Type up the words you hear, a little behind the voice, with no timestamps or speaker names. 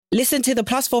Listen to the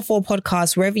 +44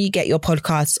 podcast wherever you get your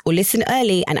podcasts, or listen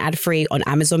early and ad-free on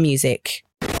Amazon Music.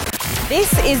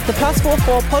 This is the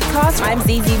 +44 podcast. I'm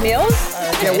ZZ Mills.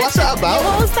 Yeah, what's that about?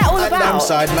 What was that all about? I'm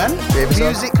Sideman.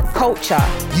 Music culture.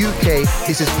 UK.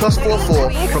 This is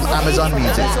 +44 from Amazon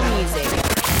Music.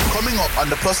 Coming up on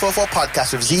the +44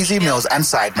 podcast with ZZ Mills and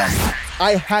Sideman.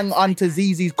 I hang on to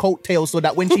ZZ's coattails so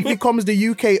that when she becomes the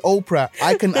UK Oprah,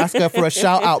 I can ask her for a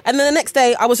shout out. And then the next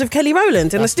day, I was with Kelly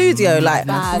Rowland in the studio,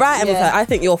 writing with her. I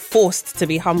think you're forced to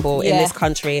be humble in this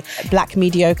country. Black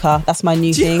mediocre. That's my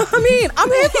new thing. You know what I mean? I'm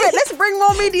here for it. Let's bring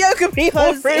more mediocre people.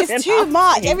 It's too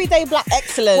much. Everyday black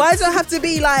excellence. Why does it have to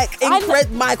be like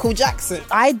Michael Jackson?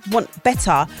 I want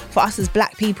better for us as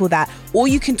black people that all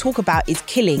you can talk about is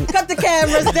killing. Cut the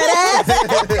cameras, dead.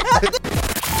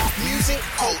 Music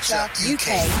Culture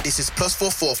UK. This is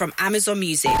 +44 from Amazon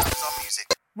Music. Music.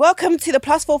 Welcome to the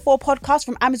 +44 podcast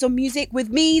from Amazon Music with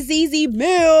me, ZZ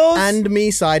Mills. And me,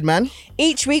 Sideman.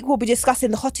 Each week we'll be discussing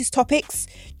the hottest topics,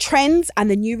 trends, and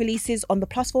the new releases on the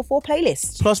 +44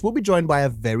 playlist. Plus, we'll be joined by a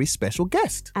very special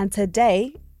guest. And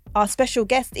today, our special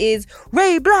guest is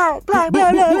Ray Black, blah,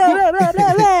 blah, blah, blah, blah,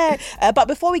 blah, blah. But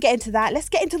before we get into that, let's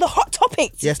get into the hot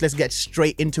topics. Yes, let's get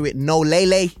straight into it. No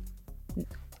Lele.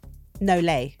 No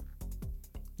lay.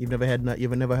 You've never heard no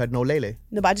Lele?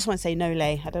 No, but I just want to say no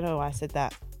lay. I don't know why I said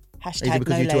that. Hashtag Is it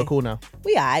because no you two lay. are cool now?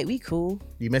 We alright, we cool.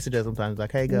 You message her sometimes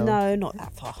like, hey girl. No, not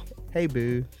that far. Hey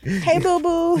boo. Hey boo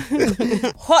boo.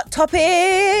 Hot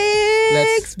topics.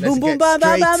 Let's boom boom get ba ba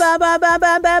straight- ba ba ba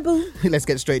ba ba boom. Let's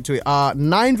get straight to it.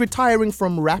 Nine's retiring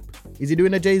from rap. Is he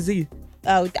doing a Jay-Z?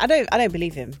 Oh, I don't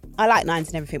believe him. I like Nines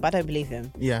and everything, but I don't believe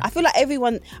him. Yeah. I feel like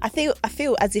everyone. I feel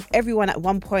as if everyone at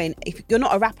one point, if you're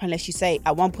not a rapper unless you say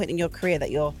at one point in your career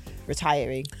that you're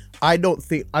retiring. I don't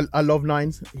think I love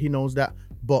Nines. He knows that,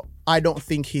 but I don't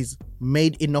think he's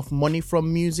made enough money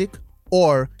from music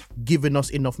or given us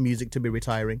enough music to be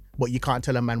retiring. But you can't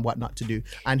tell a man what not to do,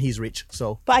 and he's rich,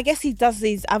 so. But I guess he does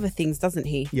these other things, doesn't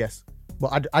he? Yes.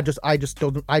 But I just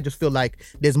feel like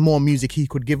there's more music he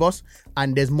could give us,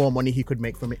 and there's more money he could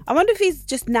make from it. I wonder if he's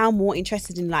just now more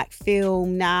interested in like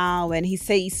film now, and he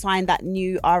signed that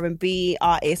new R&B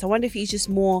artist. I wonder if he's just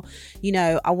more,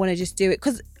 I want to just do it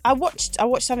because I watched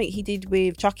something he did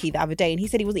with Chucky the other day, and he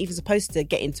said he wasn't even supposed to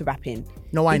get into rapping.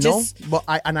 No, I know, but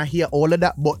I hear all of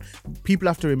that. But people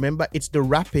have to remember, it's the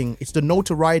rapping, it's the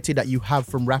notoriety that you have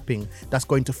from rapping that's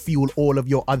going to fuel all of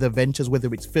your other ventures,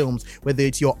 whether it's films, whether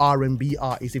it's your R&B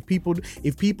artists. If people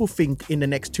think in the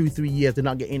next 2-3 years they're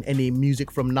not getting any music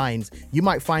from Nines, you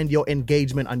might find your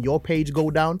engagement on your page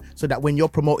go down, so that when you're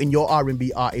promoting your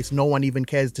R&B artists, no one even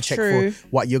cares to check for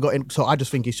what you're getting. So I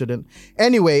just think he shouldn't.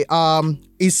 Anyway,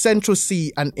 is Central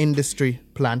C an industry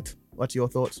plant? What's your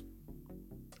thoughts?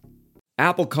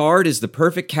 Apple Card is the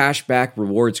perfect cashback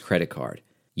rewards credit card.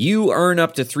 You earn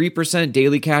up to 3%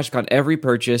 daily cash on every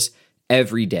purchase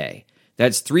every day.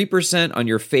 That's 3% on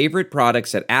your favorite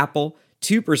products at Apple,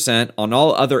 2% on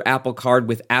all other Apple Card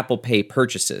with Apple Pay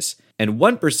purchases, and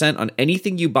 1% on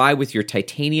anything you buy with your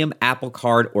titanium Apple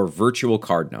Card or virtual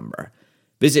card number.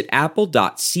 Visit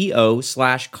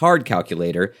apple.co/card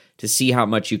calculator to see how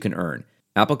much you can earn.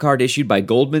 Apple Card issued by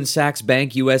Goldman Sachs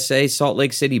Bank USA, Salt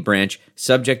Lake City branch,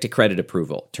 subject to credit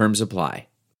approval. Terms apply.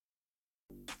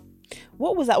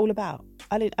 What was that all about?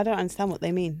 I don't understand what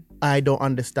they mean. I don't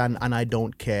understand, and I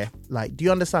don't care. Like, do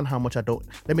you understand how much I don't?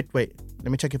 Let me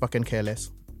check if I can care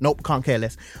less. Nope, can't care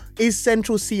less. Is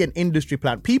Central C an industry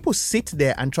plant? People sit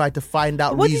there and try to find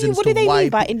out reasons what to do they why. mean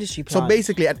by industry plant? So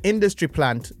basically, an industry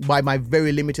plant, by my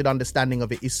very limited understanding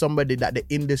of it, is somebody that the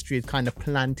industry is kind of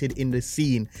planted in the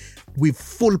scene with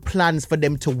full plans for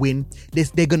them to win.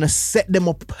 They're gonna set them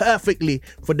up perfectly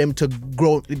for them to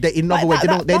grow. In other words,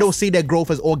 they don't see their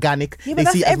growth as organic. Yeah, but they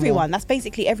that's see it as everyone. That's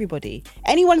basically everybody.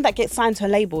 Anyone that gets signed to a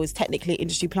label is technically an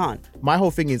industry plant. My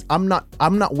whole thing is I'm not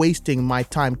wasting my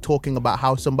time talking about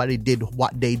how somebody did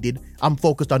what they did. I'm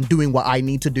focused on doing what I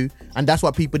need to do, and that's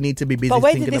what people need to be busy thinking about.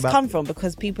 But where did this come from?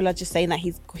 Because people are just saying that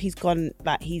he's gone,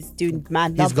 like he's doing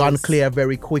mad numbers. He's gone clear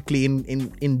very quickly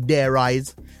in their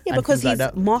eyes. Yeah, and because things he's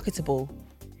like that. marketable.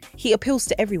 He appeals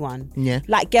to everyone. Yeah.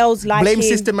 Like girls like Blame him.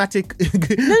 systematic.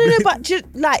 No, but just,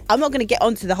 like, I'm not going to get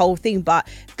onto the whole thing, but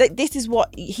this is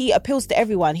what he appeals to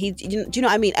everyone. Do you know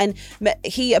what I mean? And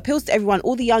he appeals to everyone.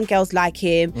 All the young girls like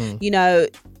him.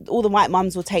 All the white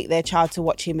mums will take their child to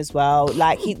watch him as well.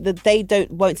 Like they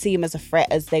won't see him as a threat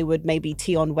as they would maybe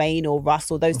Tion Wayne or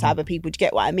Russ or those type of people. Do you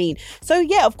get what I mean? So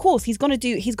yeah, of course he's gonna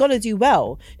do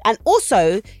well. And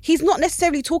also he's not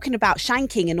necessarily talking about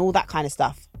shanking and all that kind of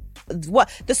stuff. What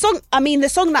was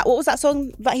that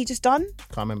song that he just done?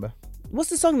 Can't remember. What's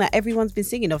the song that everyone's been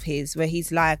singing of his where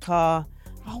he's like,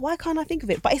 Oh, why can't I think of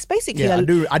it? But it's basically I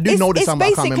do know the song, but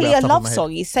I can't remember it's basically off a the top of love my head.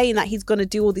 song. He's saying that he's going to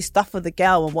do all this stuff for the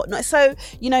girl and whatnot. So,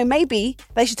 maybe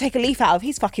they should take a leaf out of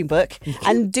his fucking book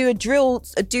and do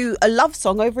a love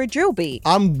song over a drill beat.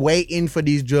 I'm waiting for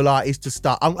these drill artists to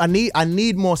start. I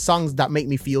need more songs that make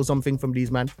me feel something from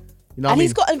these, man. You know what I mean?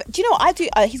 He's got, do you know what I do?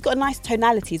 He's got a nice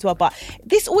tonality as well. But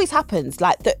this always happens.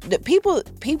 Like the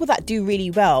people that do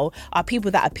really well are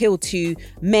people that appeal to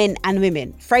men and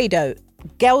women. Fredo,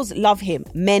 girls love him,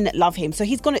 men love him. So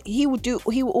he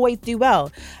will always do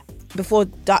well. Before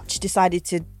Dutch decided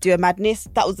to do a madness,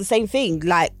 that was the same thing.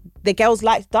 Like the girls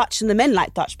liked Dutch and the men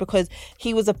liked Dutch because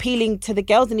he was appealing to the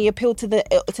girls and he appealed to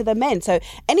the men. So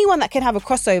anyone that can have a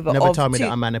crossover. Never tell me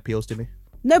that a man appeals to me.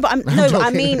 No, but I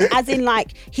mean, as in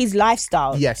like his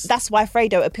lifestyle. Yes, that's why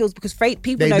Fredo appeals, because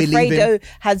people they know Fredo him.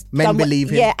 has men done believe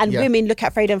him. Yeah, and women look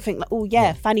at Fredo and think, like, oh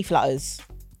yeah, fanny flutters.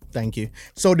 Thank you.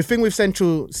 So the thing with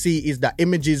Central C is that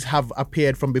images have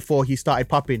appeared from before he started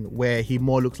popping, where he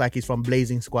more looks like he's from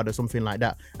Blazing Squad or something like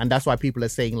that, and that's why people are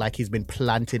saying like he's been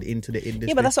planted into the industry.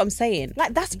 Yeah, but that's what I'm saying.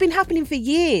 Like that's been happening for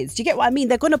years. Do you get what I mean?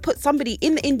 They're going to put somebody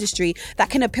in the industry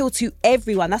that can appeal to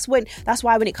everyone. That's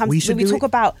why when it comes when we talk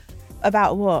about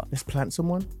what? Let's plant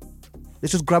someone.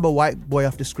 Let's just grab a white boy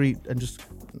off the street and just.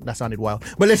 That sounded wild,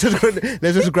 but let's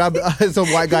just grab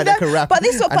some white guy that can rap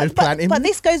just plant him. But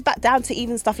this goes back down to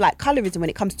even stuff like colorism when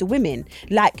it comes to women.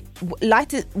 Like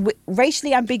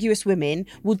racially ambiguous women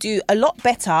will do a lot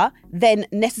better than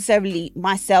necessarily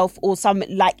myself or some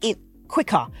like it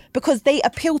quicker because they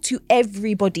appeal to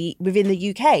everybody within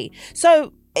the UK.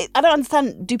 So I don't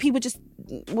understand. Do people just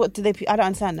what do they? I don't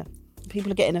understand.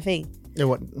 People are getting a thing. Yeah,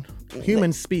 what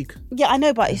humans speak. Yeah, I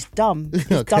know, but it's dumb.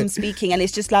 It's Okay. dumb speaking, and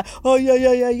it's just like, oh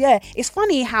yeah. It's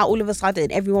funny how all of a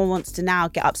sudden everyone wants to now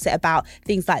get upset about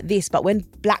things like this, but when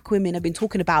black women have been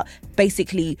talking about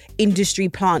basically industry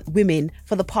plant women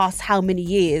for the past how many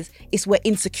years, it's we're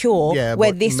insecure, Yeah,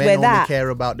 we're but this, men we're only that. care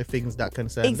about the things that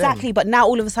concern Exactly, them. but now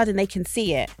all of a sudden they can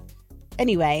see it.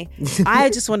 Anyway, I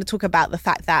just want to talk about the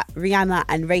fact that Rihanna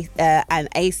and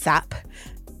ASAP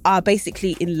are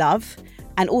basically in love.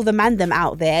 And all the mandem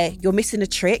out there, you're missing a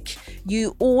trick.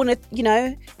 You all want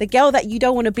to, the girl that you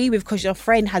don't want to be with because your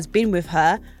friend has been with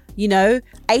her.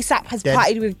 ASAP has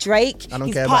partied with Drake. I don't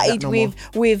He's care about that partied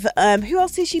no with who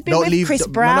else has she been with? Chris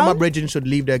Brown. None of my brethren should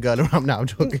leave their girl around now. I'm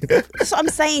joking. That's what I'm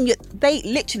saying. They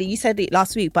literally, you said it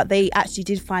last week, but they actually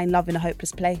did find love in a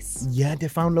hopeless place. Yeah, they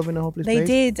found love in a hopeless place. They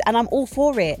did, and I'm all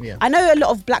for it. Yeah. I know a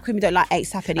lot of black women don't like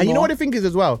ASAP anymore. And you know what the thing is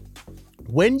as well?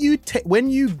 When you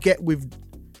get with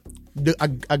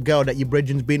a girl that your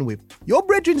brethren's been with, your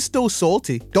brethren's still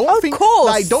salty. Don't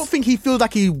think he feels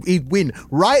like he'd win.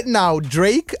 Right now,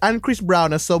 Drake and Chris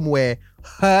Brown are somewhere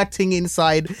hurting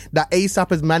inside that ASAP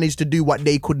has managed to do what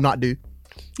they could not do.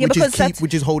 Yeah,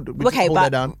 which is hold her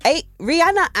down.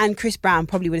 Rihanna and Chris Brown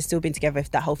probably would have still been together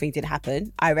if that whole thing didn't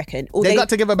happen, I reckon. They got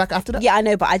together back after that? Yeah, I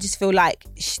know, but I just feel like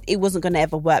it wasn't going to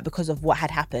ever work because of what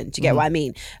had happened. Do you get what I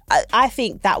mean? I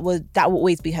think that will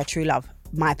always be her true love,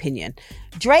 my opinion.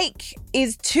 Drake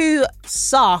is too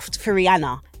soft for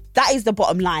Rihanna. That is the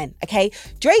bottom line, okay?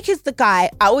 Drake is the guy,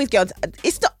 I always get on,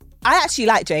 I actually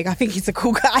like Drake. I think he's a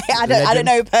cool guy. I don't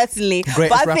know personally.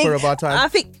 Greatest rapper of our time. I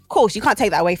think, of course, you can't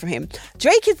take that away from him.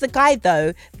 Drake is the guy,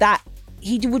 though, that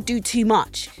he would do too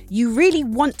much. You really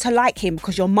want to like him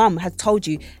because your mum has told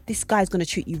you this guy's going to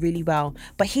treat you really well.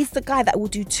 But he's the guy that will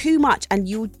do too much and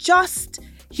he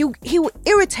will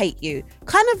irritate you.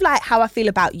 Kind of like how I feel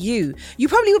about you. You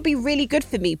probably would be really good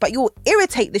for me, but you'll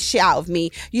irritate the shit out of me.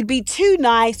 You'd be too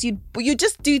nice. You'd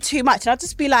just do too much. And I'd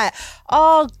just be like,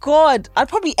 oh God, I'd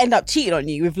probably end up cheating on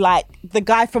you with like the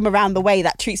guy from around the way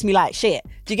that treats me like shit.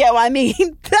 Do you get what I mean?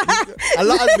 A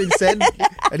lot has been said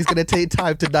and it's going to take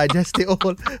time to digest it all.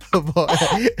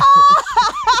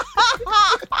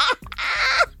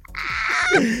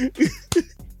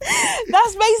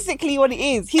 That's basically what it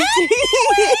is. He's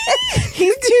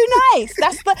too nice.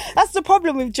 That's the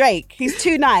problem with Drake. He's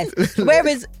too nice.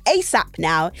 Whereas ASAP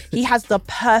now, he has the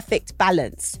perfect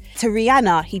balance. To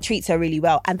Rihanna, he treats her really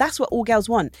well. And that's what all girls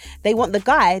want. They want the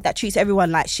guy that treats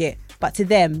everyone like shit. But to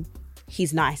them,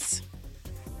 he's nice.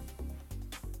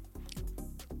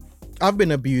 I've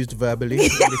been abused verbally in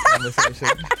this conversation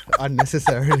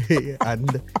unnecessarily,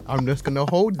 and I'm just going to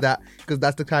hold that because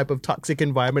that's the type of toxic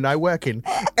environment I work in.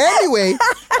 Anyway,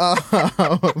 no,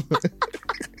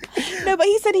 but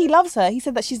he said he loves her. He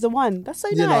said that she's the one. That's so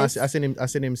nice. I seen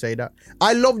him say that.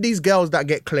 I love these girls that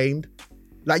get claimed.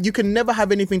 Like, you can never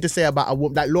have anything to say about a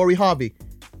woman. Like Lori Harvey.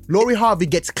 Lori Harvey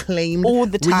gets claimed all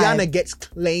the time. Rihanna gets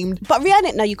claimed. But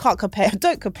Rihanna, no, you can't compare.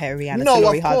 Don't compare Rihanna to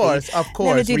Lori Harvey. No, of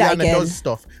course. Never do Rihanna that again. does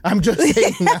stuff. I'm just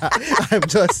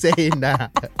saying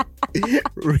that.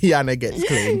 Rihanna gets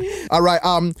claimed. All right.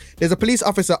 There's a police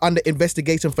officer under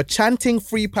investigation for chanting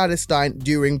 "Free Palestine"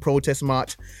 during protest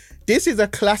march. This is a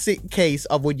classic case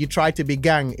of when you try to be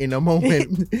gang in a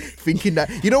moment, thinking that,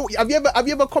 you know, have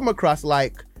you ever come across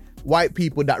like white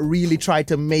people that really try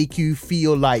to make you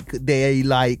feel like they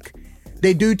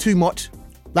do too much?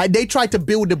 Like they try to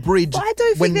build a bridge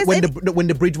when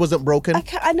the bridge wasn't broken.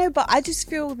 I know, but I just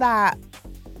feel that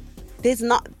there's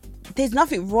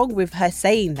nothing wrong with her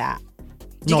saying that.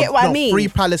 Do you get what I mean? Free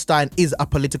Palestine is a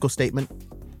political statement.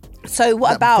 So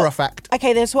what about for a fact?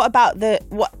 Okay, there's what about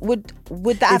what would that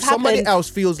have happened? If somebody else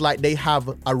feels like they have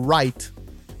a right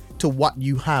to what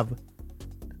you have,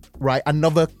 right?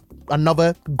 Another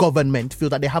government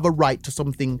feels like they have a right to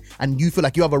something, and you feel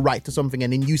like you have a right to something,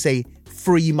 and then you say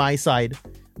 "free my side."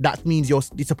 That means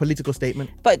it's a political statement.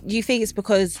 But you think it's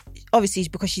because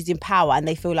she's in power, and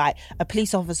they feel like a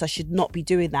police officer should not be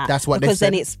doing that. That's what because they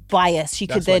said. then it's biased. She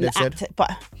could then act.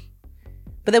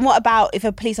 But then what about if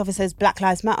a police officer says Black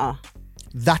Lives Matter?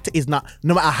 That is not.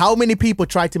 No matter how many people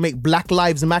try to make Black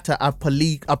Lives Matter a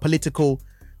political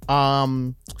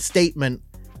statement,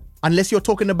 unless you're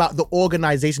talking about the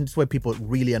organization, this is where people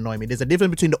really annoy me. There's a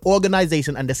difference between the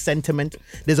organization and the sentiment.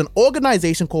 There's an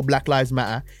organization called Black Lives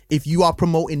Matter. If you are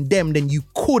promoting them, then you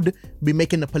could be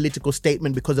making a political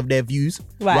statement because of their views.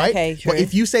 Right? Okay, true. But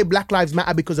if you say Black Lives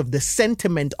Matter because of the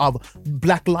sentiment of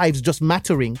Black lives just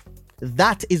mattering,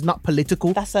 that is not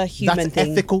political. That's a human thing. That's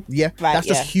ethical. Yeah. Right, that's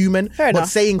just human. Fair enough. But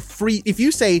saying free, if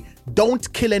you say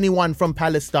don't kill anyone from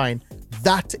Palestine,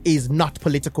 that is not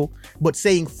political. But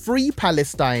saying free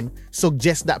Palestine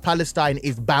suggests that Palestine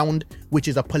is bound, which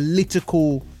is a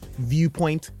political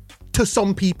viewpoint to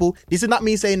some people. This is not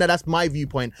me saying that that's my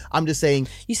viewpoint. I'm just saying.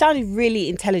 You sounded really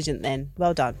intelligent then.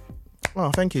 Well done. Oh,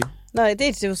 thank you. No, it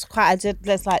did. It was quite.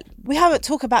 We haven't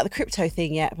talked about the crypto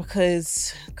thing yet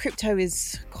because crypto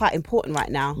is quite important right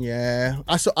now. Yeah,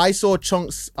 I saw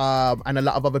Chunks and a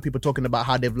lot of other people talking about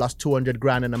how they've lost 200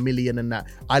 grand and $1 million and that.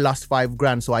 I lost 5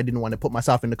 grand, so I didn't want to put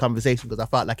myself in the conversation because I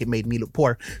felt like it made me look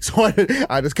poor. So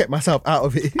I just kept myself out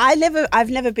of it. I've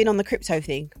never been on the crypto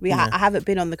thing. I haven't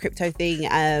been on the crypto thing,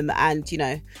 and you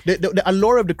know, the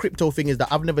allure of the crypto thing is that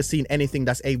I've never seen anything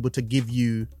that's able to give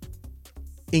you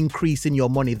increase in your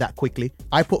money that quickly.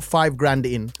 I put 5 grand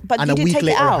in, and a week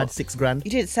later I had 6 grand.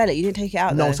 You didn't sell it. You didn't take it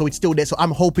out. No, though. so it's still there. So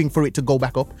I'm hoping for it to go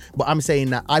back up. But I'm saying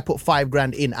that I put 5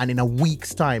 grand in, and in a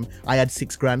week's time I had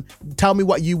 6 grand. Tell me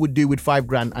what you would do with 5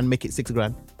 grand and make it 6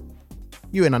 grand.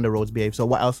 You ain't on the roads, babe. So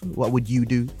what else? What would you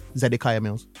do, Zedekiah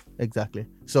Mills? Exactly.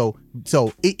 So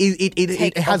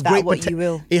it has great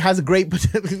potential. It has great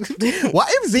potential. What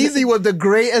if Zizi was the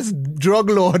greatest drug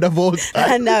lord of all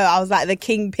time? I know. I was like the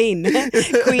kingpin,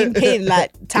 queen pin,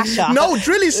 like Tasha. No,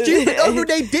 Drilly's stupid. Over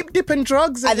they dipping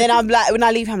drugs. And then I'm like, when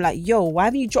I leave, I'm like, yo, why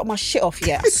haven't you dropped my shit off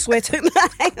yet? I swear to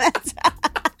God.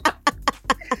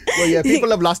 Well, yeah, people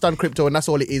have lost on crypto, and that's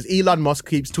all it is. Elon Musk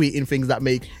keeps tweeting things that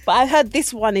make. But I heard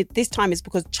this time is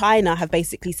because China have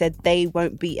basically said they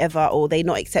won't be ever, or they're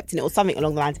not accepting it, or something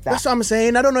along the lines of that. That's what I'm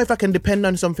saying. I don't know if I can depend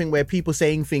on something where people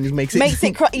saying things makes it.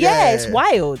 Yeah, it's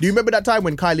wild. Do you remember that time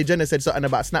when Kylie Jenner said something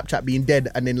about Snapchat being dead,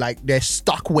 and then like their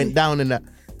stock went down and that?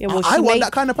 Yeah, well, I want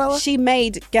that kind of power. She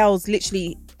made girls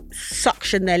literally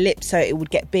suction their lips so it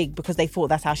would get big because they thought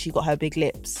that's how she got her big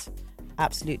lips.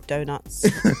 Absolute donuts.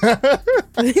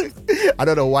 I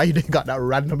don't know why they got that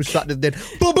random shot that did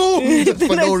boom boom just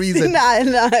for no reason.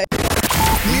 No.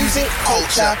 Music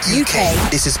Culture UK.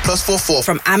 This is +44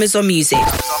 from Amazon Music.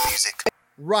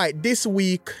 Right, this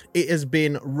week it has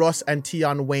been Russ and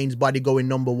Tion Wayne's Body going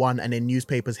 #1 and then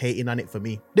newspapers hating on it for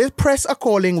me. The press are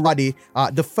calling Roddy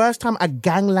the first time a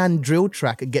Gangland drill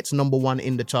track gets #1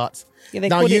 in the charts. Yeah,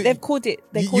 they've called it.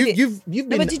 You've been.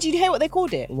 No, but did you hear what they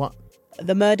called it? What?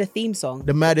 The murder theme song.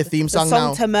 The murder theme song. The song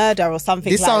now. to murder or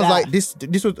something. This like sounds that. like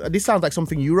this sounds like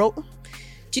something you wrote.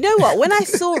 Do you know what? When I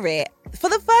saw it for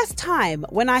the first time,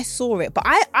 when I saw it, but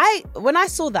when I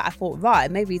saw that, I thought, right,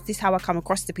 maybe is this how I come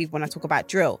across to people when I talk about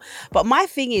drill? But my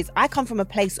thing is, I come from a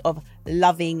place of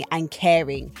loving and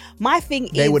caring. My thing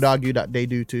is, they would argue that they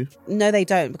do too. No, they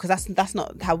don't, because that's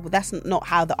not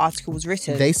how the article was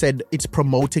written. They said it's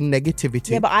promoting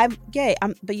negativity.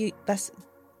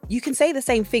 You can say the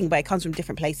same thing, but it comes from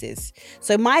different places.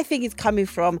 So my thing is coming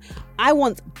from, I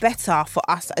want better for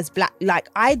us as black,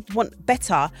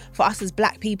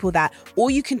 people, that all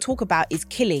you can talk about is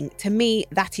killing. To me,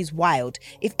 that is wild.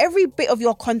 If every bit of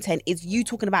your content is you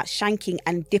talking about shanking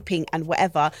and dipping and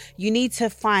whatever, you need to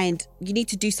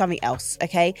do something else,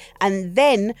 okay? And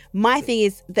then my thing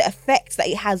is the effects that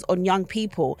it has on young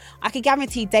people. I can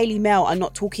guarantee Daily Mail are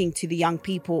not talking to the young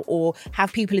people or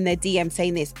have people in their DM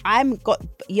saying this.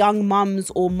 young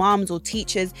mums or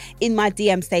teachers in my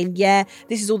DM saying, yeah,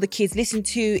 this is all the kids listen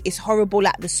to. It's horrible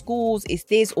at the schools. It's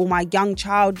this, or my young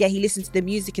child, yeah, he listens to the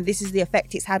music and this is the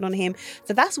effect it's had on him.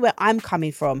 So that's where I'm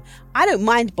coming from. I don't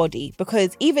mind body,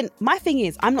 because even my thing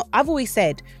is, I've always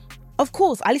said, of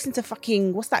course, I listen to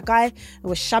fucking, what's that guy? It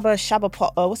was Shabba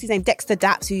Pot, what's his name? Dexter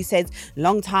Daps, who says,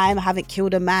 long time, I haven't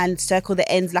killed a man, circle the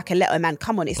ends like a letter man.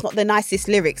 Come on, it's not the nicest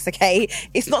lyrics, okay?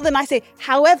 It's not the nicest.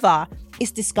 However,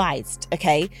 it's disguised,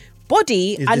 okay?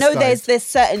 Body, I know there's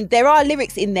there are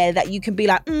lyrics in there that you can be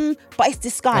like, but it's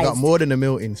disguised. I got more than a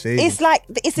million savings. It's like,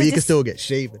 but you can still get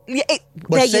shaven. Yeah,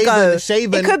 there you go.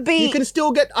 Shaven, it could be.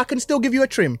 I can still give you a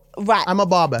trim. Right. I'm a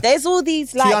barber. There's all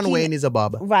these like. Tion Wayne is a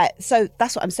barber. Right. So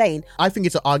that's what I'm saying. I think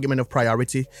it's an argument of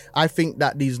priority. I think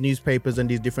that these newspapers and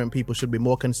these different people should be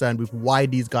more concerned with why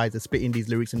these guys are spitting these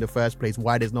lyrics in the first place,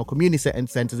 why there's no community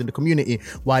centers in the community,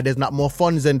 why there's not more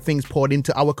funds and things poured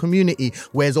into our community,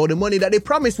 where's all the money that they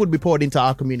promised would be poured into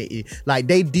our community. Like,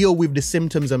 they deal with the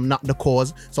symptoms and not the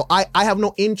cause. So I have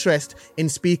no interest in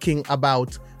speaking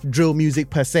about drill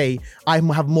music per se. I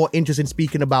have more interest in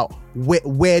speaking about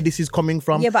where this is coming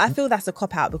from. Yeah, but I feel that's a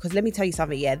cop out, because let me tell you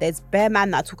something. Yeah, there's bare man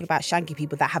that are talking about shanking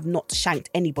people that have not shanked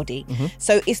anybody.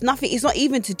 So it's not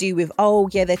even to do with, oh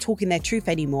yeah, they're talking their truth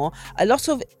anymore. A lot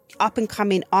of up and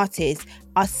coming artists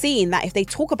are seeing that if they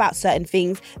talk about certain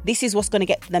things, this is what's going to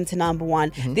get them to number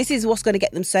one. This is what's going to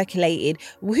get them circulated.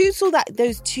 Who saw that?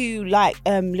 Those two like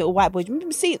little white boys.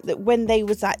 Remember seeing that when they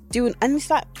was like doing, and it's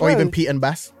like, bro, or even Pete and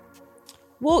Bass.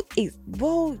 Well,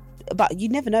 but you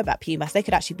never know about PMS. They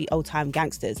could actually be old time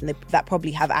gangsters, and that probably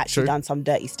have actually done some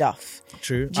dirty stuff.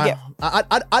 True.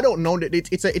 I don't know that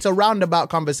it's a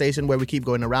roundabout conversation where we keep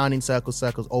going around in circles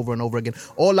over and over again.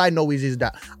 All I know is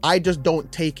that I just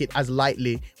don't take it as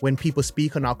lightly when people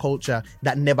speak on our culture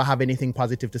that never have anything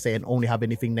positive to say and only have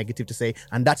anything negative to say,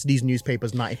 and that's these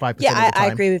newspapers 95% of the time. I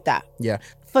agree with that. Yeah.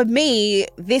 For me,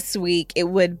 this week it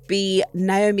would be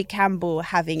Naomi Campbell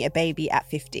having a baby at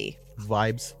 50.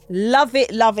 Vibes. Love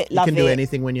it. You can do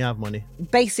anything when you have money,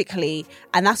 basically,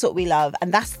 and that's what we love,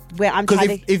 and that's where I'm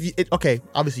trying to. Okay,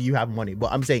 obviously you have money,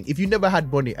 but I'm saying if you never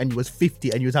had money and you was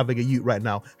 50 and you was having a youth right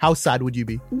now, how sad would you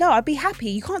be? No, I'd be happy.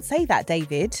 You can't say that,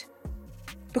 David.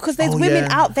 Because there's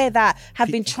women out there that have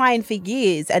been trying for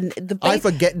years, and I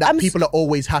forget that people are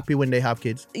always happy when they have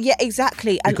kids. Yeah,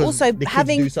 exactly. And because also the kids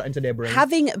do something to their brain.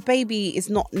 Having a baby is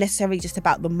not necessarily just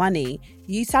about the money.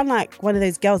 You sound like one of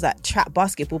those girls that trap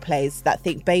basketball players that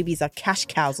think babies are cash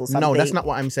cows or something. No, that's not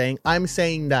what I'm saying. I'm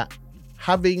saying that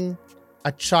having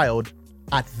a child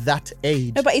at that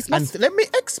age. No, but it's not. Let me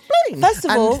explain. First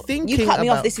of all, you cut me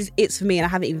off. This is it's for me, and I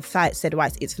haven't even said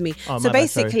why it's for me. So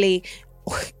basically.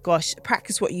 Oh, gosh,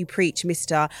 practice what you preach,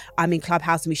 mister. I'm in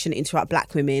Clubhouse and we shouldn't interrupt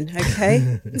black women,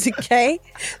 okay? Okay?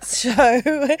 So,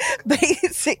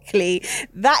 basically,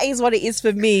 that is what it is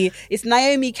for me. It's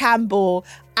Naomi Campbell,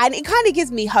 and it kind of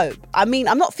gives me hope. I mean,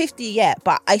 I'm not 50 yet,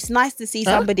 but it's nice to see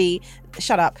somebody...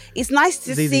 Shut up. It's nice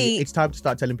to see... It's time to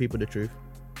start telling people the truth.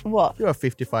 What? You're a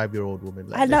 55-year-old woman.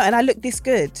 Like I know, and I look this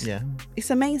good. Yeah. It's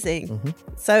amazing.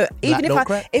 So, even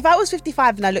if I was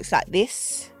 55 and I looked like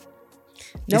this...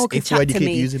 No one could chat to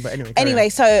me. Using, but anyway,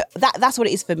 so that's what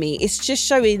it is for me. It's just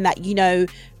showing that,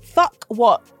 fuck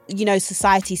what,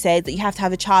 society says, that you have to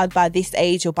have a child by this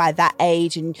age or by that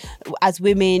age. And as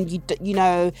women,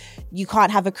 you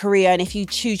can't have a career. And if you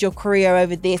choose your career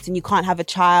over this and you can't have a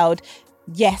child,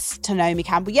 yes to Naomi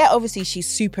Campbell. Yeah, obviously she's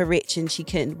super rich and she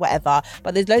can whatever,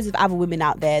 but there's loads of other women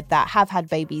out there that have had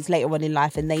babies later on in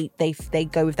life, and they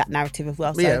go with that narrative as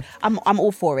well. So yeah. I'm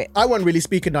all for it. I wasn't really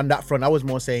speaking on that front. I was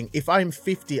more saying if I'm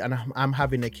 50 and I'm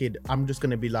having a kid, I'm just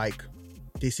gonna be like,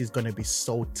 this is gonna be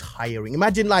so tiring.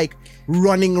 Imagine like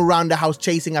running around the house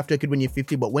chasing after a kid when you're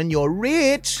 50, but when you're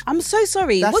rich, I'm so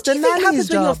sorry. What do you think happens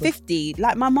when you're 50?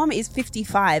 Like my mum is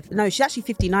 55. No, she's actually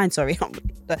 59. Sorry,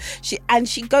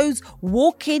 she goes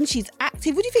walking. She's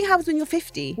active. What do you think happens when you're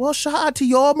 50? Well, shout out to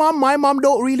your mum. My mum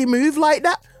don't really move like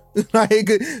that.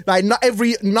 like not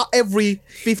every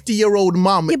 50-year-old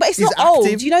mum. Yeah, but it's is not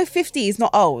active. old. 50 is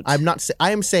not old.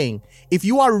 I am saying if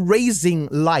you are raising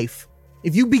life.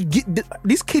 If you begin,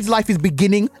 this kid's life is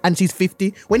beginning and she's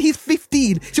 50. When he's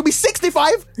 15, she'll be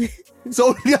 65.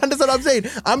 So you understand what I'm saying?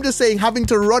 I'm just saying having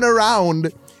to run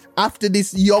around after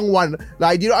this young one.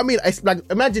 Like, you know what I mean? It's like,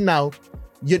 imagine now,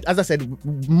 as I said,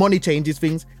 money changes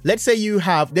things. Let's say you're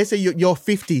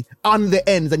 50 on the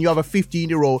ends and you have a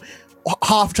 15-year-old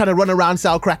half trying to run around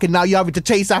sell crack, and now you're having to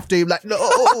chase after him like, no,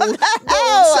 don't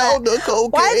sell the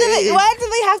cocaine. Why do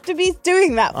they have to be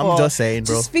doing that for? I'm just saying,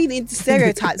 bro. Just feeding into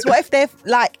stereotypes. What if they're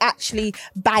like actually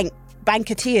bank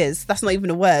banketeers. That's not even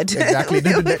a word. Exactly.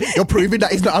 You're proving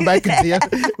that it's not a banketeer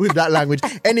with that language.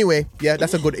 Anyway, yeah,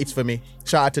 that's a good it's for me.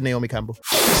 Shout out to Naomi Campbell.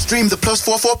 Stream the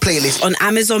 +44 playlist on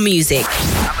Amazon Music.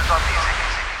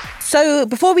 So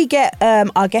before we get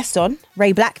our guest on,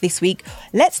 Ray Black, this week,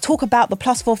 let's talk about the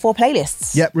 +44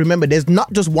 playlists. Yep, remember, there's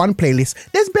not just one playlist,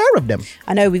 there's bare of them.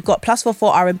 I know we've got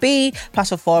 +44 R&B,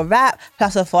 +44 rap,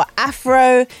 +44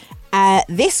 Afro.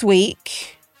 This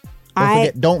week...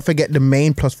 Don't forget the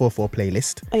main +44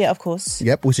 playlist. Oh, yeah, of course.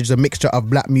 Yep, which is a mixture of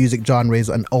black music genres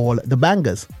and all the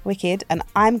bangers. Wicked. And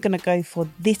I'm going to go for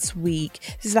this week.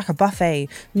 This is like a buffet.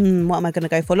 What am I going to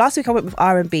go for? Last week I went with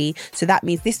R&B. So that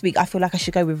means this week I feel like I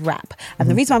should go with rap. And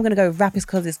the reason why I'm going to go with rap is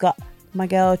because it's got my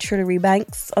girl Trillery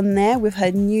Banks on there with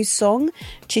her new song,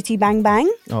 Chitty Bang Bang.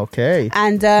 Okay.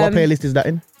 And what playlist is that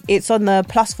in? It's on the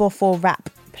 +44 rap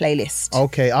playlist.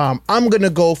 Okay, I'm gonna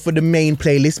go for the main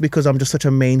playlist because I'm just such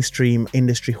a mainstream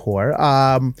industry whore.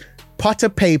 Potter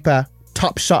Paper,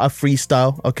 Top Shotter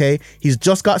Freestyle. Okay, he's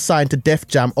just got signed to Def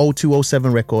Jam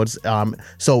 0207 Records.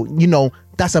 So you know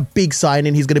that's a big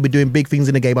signing. He's gonna be doing big things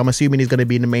in the game. I'm assuming he's gonna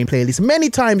be in the main playlist many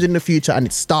times in the future, and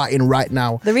it's starting right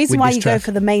now. The reason why you go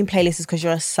for the main playlist is because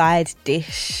you're a side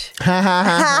dish.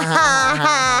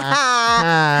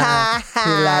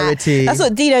 Hilarity. That's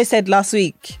what Dino said last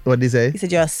week. What did he say? He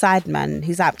said you're a side man.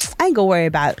 He's like, I ain't gonna worry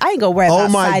about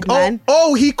side man.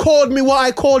 Oh, he called me what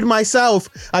I called myself.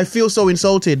 I feel so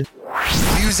insulted.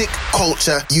 Music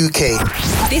Culture UK.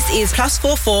 This is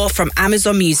 +44 from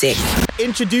Amazon Music.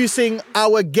 Introducing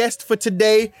our guest for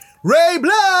today, Ray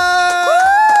Black.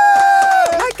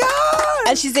 My God.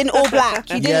 And she's in all black.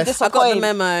 You didn't Yes. disappoint. I got the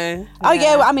memo. Oh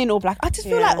yeah, well, I'm in all black. I just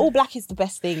feel like all black is the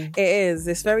best thing. It is.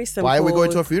 It's very simple. Why are we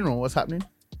going to a funeral? What's happening?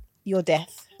 Your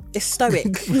death. It's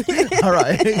stoic. All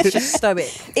right. It's just stoic.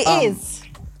 It is.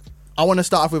 I want to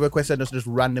start off with a question that just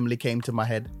randomly came to my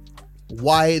head.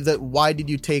 Why did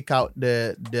you take out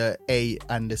the A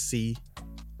and the C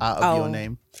out of your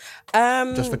name?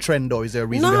 Just for trend, or is there a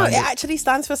reason No, behind it it? actually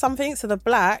stands for something. So the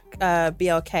black,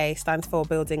 BLK, stands for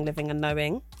building, living and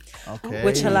knowing. Okay.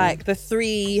 Which are like the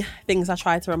three things I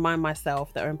try to remind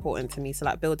myself that are important to me. So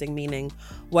like building, meaning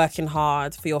working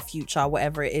hard for your future,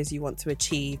 whatever it is you want to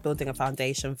achieve, building a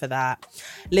foundation for that,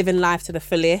 living life to the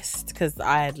fullest because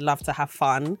I'd love to have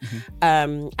fun,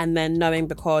 and then knowing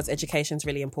because education is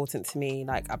really important to me.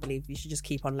 Like I believe you should just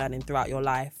keep on learning throughout your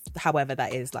life, however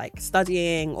that is, like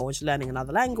studying or just learning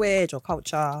another language or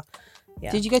culture.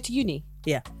 Yeah. Did you go to uni?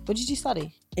 Yeah. What did you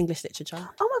study? English literature.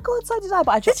 Oh my God, so did I,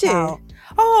 but I dropped Did you? out.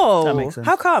 Oh, That makes sense.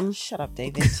 How come? Shut up,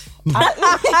 David.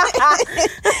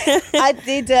 I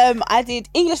did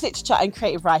English literature and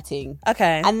creative writing.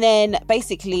 Okay. And then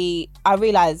basically I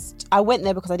realised I went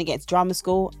there because I didn't get into drama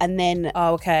school, and then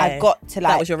Oh, okay. I got to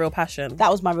like that was your real passion. that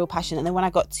was my real passion. And then when I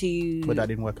got to But that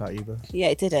didn't work out either. yeah,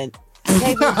 it didn't.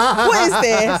 David, What is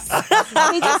this?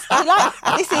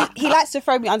 he likes to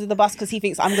throw me under the bus because he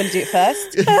thinks I'm going to do it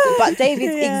first. But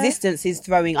David's existence is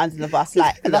throwing under the bus.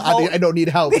 Like the whole. I don't need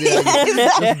help.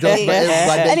 Exactly.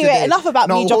 Anyway, enough about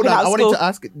me dropping out of I school. wanted to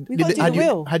ask, We gotta do the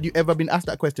will. had you ever been asked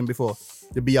that question before?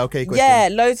 The BLK question? Yeah,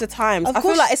 loads of times. Of I feel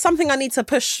course. like it's something I need to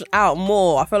push out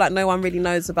more. I feel like no one really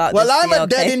knows about Well, this I'm a BLK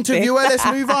dead thing. interviewer. Let's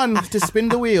move on to spin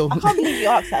the wheel. I can't believe you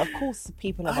asked that. Of course,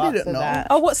 people have I didn't answered know. that.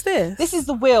 Oh, what's this? This is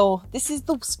the wheel. This is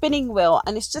the spinning wheel,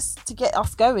 and it's just to get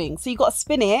us going. So you got to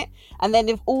spin it, and then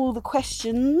with all the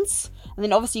questions, and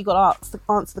then obviously you got to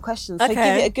answer the questions. So Okay.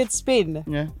 give it a good spin.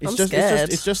 Yeah, I'm scared.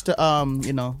 it's just to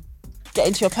you know. Get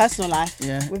into your personal life.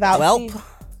 Yeah. Without Welp.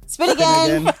 spin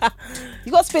again.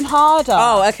 You got to spin harder.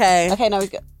 Oh, okay. Okay. Now we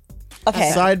go.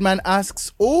 Okay. Sideman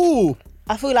asks, "Ooh,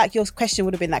 I feel like your question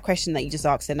would have been that question that you just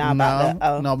asked. Now about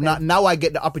the now I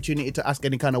get the opportunity to ask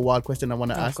any kind of wild question I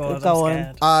want to ask." God, Go I'm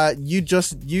on. scared. You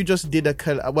just did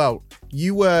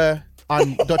you were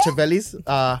on Dr. Velli's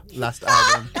last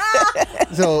album.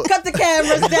 So Cut the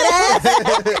cameras, deadass.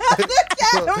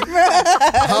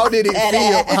 how did it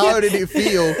feel? How did it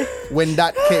feel when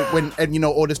that came, and you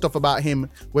know all the stuff about him,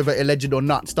 whether alleged or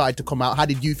not, started to come out? How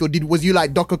did you feel? Was you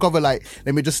like Docker Cover, like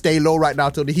let me just stay low right now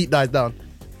till the heat dies down?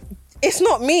 It's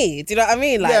not me. Do you know what I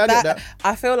mean? Like Yeah, I get that.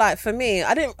 I feel like for me,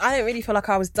 I didn't really feel like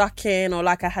I was ducking or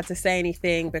like I had to say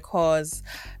anything because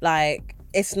like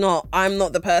I'm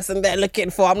not the person they're looking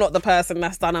for. I'm not the person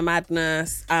that's done a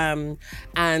madness. And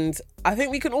I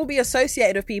think we can all be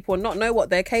associated with people and not know what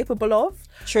they're capable of.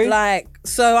 True. Like,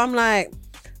 so I'm like,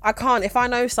 I can't, if I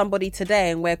know somebody today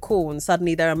and we're cool and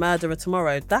suddenly they're a murderer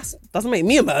tomorrow, that doesn't make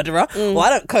me a murderer. Well, I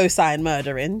don't co-sign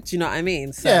murdering. Do you know what I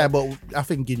mean? So, Yeah, but I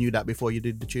think you knew that before you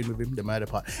did the tune with him, the murder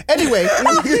part. Anyway,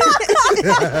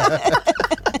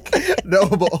 No,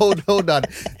 but hold on.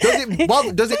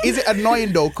 Is it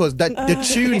annoying though? Because the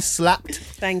tune slapped.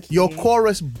 Thank you. Your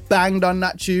chorus banged on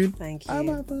that tune. Thank you.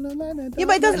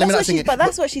 Yeah, but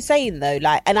that's what she's saying though.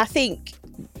 Like, and I think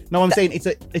No, I'm saying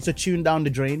it's a tune down the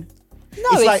drain. no,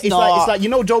 it's not. It's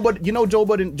like Joe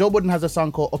Budden. Joe Budden has a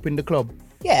song called "Up in the Club."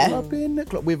 Yeah, Up in the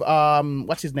club with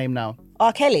what's his name now?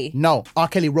 R. Kelly. No, R.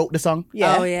 Kelly wrote the song.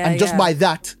 Yeah. Oh yeah. And just by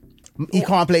that, he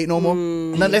can't play it no more.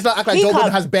 No, let's not act like He Joe Budden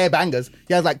can't. has bare bangers.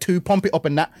 He has like 2 Pump It Up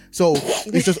and that. So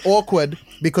it's just awkward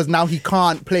because now he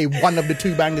can't play one of the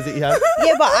 2 bangers that he has.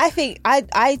 Yeah, but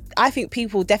I think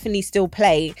people definitely still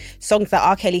play songs that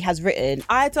R. Kelly has written.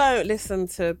 I don't listen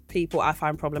to people I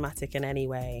find problematic in any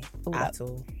way at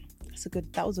all.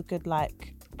 That was a good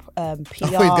like PR. I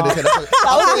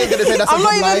thought you were gonna say that's I'm a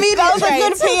not good even line. mean that was a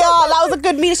good PR. That was a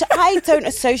good media. I don't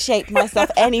associate myself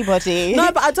with anybody.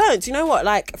 No, but I don't. Do you know what?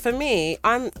 Like for me,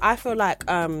 I feel like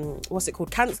what's it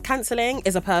called? Cancelling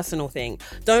is a personal thing.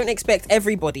 Don't expect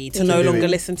everybody to no longer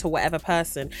listen to whatever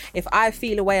person. If I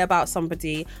feel a way about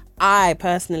somebody, I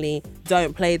personally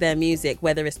don't play their music,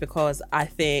 whether it's because I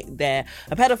think they're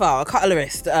a pedophile, a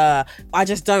cutlerist. I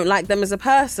just don't like them as a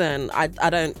person. I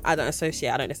don't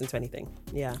associate. I don't listen to anything.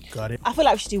 Yeah. Got it. I feel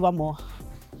like we should do one more.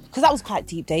 Because that was quite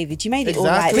deep, David. You made it all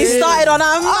right. Exactly. We started on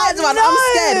our mad one. I'm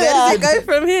scared. Where does it go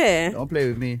from here? Don't play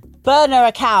with me. Burner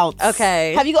accounts.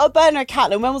 Okay. Have you got a burner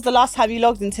account? And when was the last time you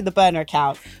logged into the burner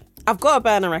account? I've got a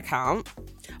burner account,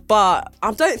 but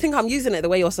I don't think I'm using it the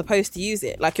way you're supposed to use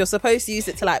it. Like you're supposed to use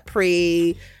it to like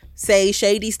say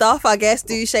shady stuff, I guess,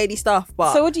 do shady stuff.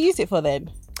 But So what do you use it for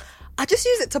then? I just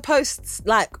use it to post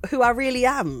like who I really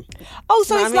am. Oh,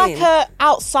 so You know it's what I like mean?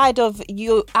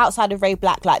 outside of Ray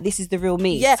Black, like this is the real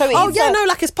me. Yeah. So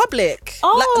Like it's public.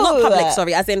 Oh. Like, not public,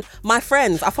 sorry, as in my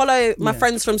friends. I follow my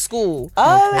friends from school.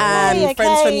 Oh, And okay.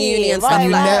 friends from uni and stuff And you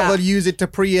like that. never use it to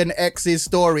pre an ex's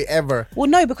story ever. Well,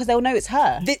 no, because they'll know it's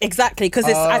her. Exactly, because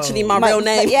it's actually my real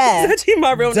name. yeah. It's actually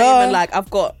my real Duh. name, and like I've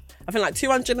got, I think like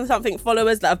 200 and something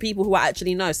followers that are people who I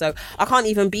actually know. So I can't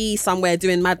even be somewhere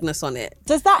doing madness on it.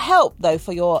 Does that help though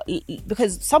for your?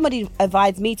 Because somebody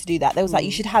advised me to do that. They was like,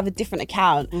 you should have a different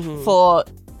account for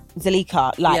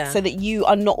Zalika, like Yeah. so that you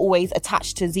are not always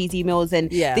attached to ZZ Mills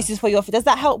and Yeah. this is for your. Does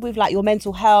that help with like your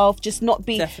mental health? Just not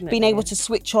being Definitely. able to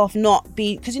switch off, not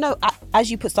be because you know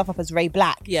as you put stuff up as Ray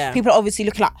Black, Yeah. people are obviously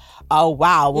looking like, oh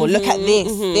wow, well look at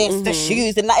this, the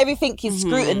shoes and like everything is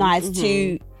scrutinized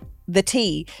to the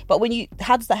T. But when you,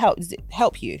 how does that help? Does it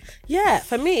help you? Yeah,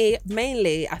 for me,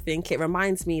 mainly, I think it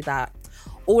reminds me that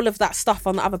all of that stuff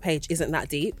on the other page isn't that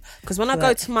deep. Because when I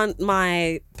go to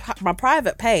my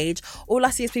private page, all I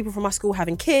see is people from my school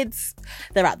having kids.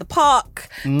 They're at the park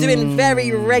doing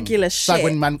very regular shit.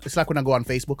 It's like when I go on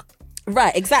Facebook.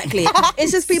 Right, exactly.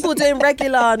 It's just people doing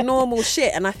regular, normal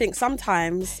shit. And I think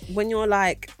sometimes when you're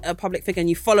like a public figure and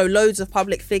you follow loads of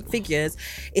public figures,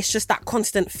 it's just that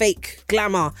constant fake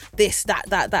glamour, this,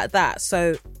 that.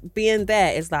 So being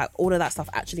there is like all of that stuff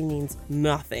actually means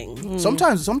nothing.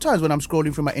 Sometimes when I'm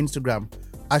scrolling through my Instagram,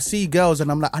 I see girls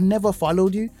and I'm like, I never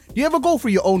followed you. Do you ever go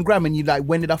through your own gram and you like,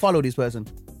 when did I follow this person?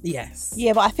 Yes.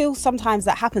 Yeah, but I feel sometimes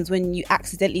that happens when you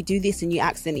accidentally do this and you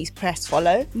accidentally press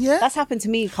follow. Yeah. That's happened to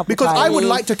me a couple Because times. I would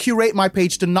like to curate my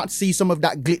page to not see some of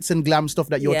that glitz and glam stuff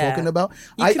that you're Yeah. talking about.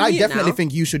 You I can mute definitely now.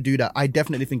 think you should do that. I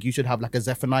definitely think you should have like a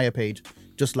Zephaniah page.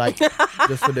 Just like,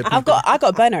 just for the people. I got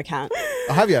a burner account.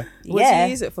 Oh, have you? What do Yeah.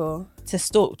 you use it for? To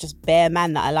stalk just bare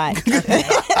man that I like.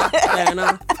 Fair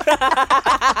enough.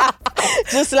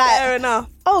 Just like, Fair enough.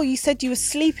 oh, you said you were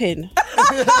sleeping.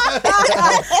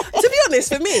 To be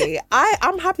honest, for me,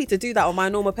 I'm happy to do that on my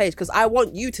normal page because I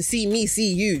want you to see me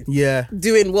see you Yeah.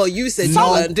 doing what you said No,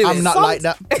 you weren't doing. I'm not like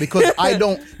that because I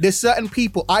don't. There's certain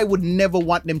people I would never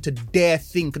want them to dare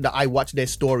think that I watch their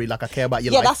story like I care about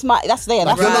your Yeah, life. that's there.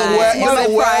 Like, That's you're right. not, Right. you're not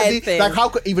It's a pride worthy. thing. Like how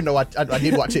could, even though I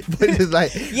did watch it, but it's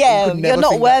like Yeah, you could you're never not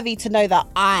think that. worthy to know that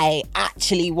I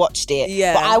actually watched it.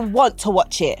 Yeah. But I want to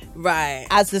watch it Right.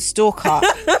 as the stalker.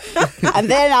 And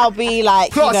then I'll be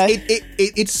like, Plus, you know,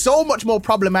 it's so much more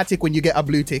problematic when you get a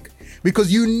blue tick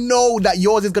because you know that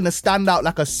yours is gonna stand out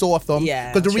like a sore thumb. Yeah,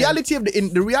 Because the true. reality of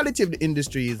the reality of the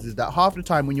industry is that half the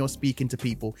time when you're speaking to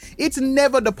people, it's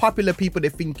never the popular people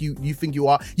that think you think you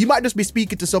are. You might just be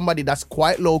speaking to somebody that's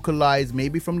quite localized,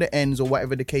 maybe from the ends or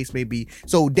whatever the case may be.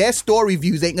 So their story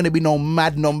views ain't gonna be no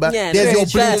mad number. Yeah, there's no, your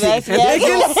blue tick. Yeah,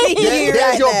 There's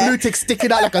right your there. blue tick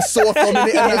sticking out like a sore thumb in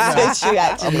it. That's true,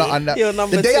 actually. I'm not on that. You're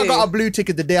number The day I two. got a blue tick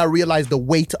is the day I realized the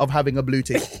weight of having a blue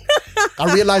tick.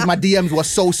 I realized my DMs were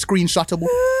so screenshotable.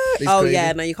 It's Oh crazy.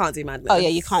 yeah, no, you can't do madness. oh yeah,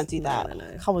 you can't do that.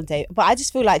 No. Come on, David. But I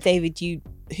just feel like David,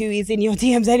 who is in your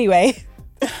DMs anyway.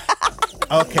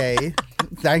 Okay.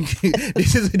 Thank you.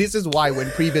 This is why when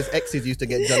previous exes used to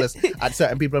get jealous at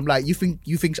certain people, I'm like, you think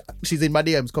she's in my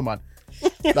DMs? Come on.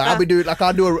 Like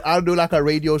I'll do like a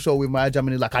radio show with Maya Jam,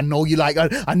 and it's like, I know you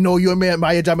and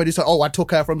Maya Jam, and oh, I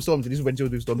took her from Storms. This is when she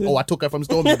was doing Storms. Oh, I took her from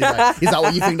Storms. Like, is that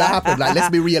what you think that happened? Like, let's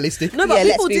be realistic. No, but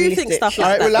people do think stuff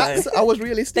like that. All right, relax. I was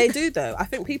realistic. They do though. I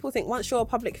think people think once you're a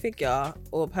public figure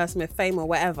or a person with fame or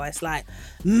whatever, it's like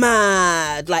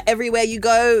mad. Like everywhere you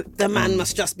go, the man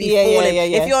must just be falling.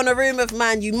 If you're in a room of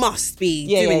man, you must be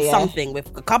doing something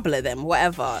with a couple of them,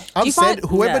 whatever. I've said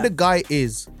whoever the guy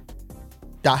is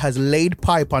that has laid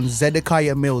pipe on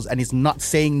Zedekiah Mills and is not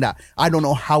saying that, I don't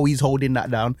know how he's holding that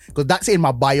down, because that's in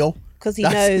my bio. Because he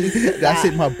knows that's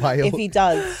in my bio. If he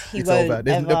does, he it's won't over.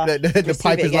 ever The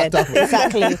pipe is locked up.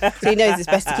 Exactly. So he knows it's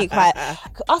best to keep quiet.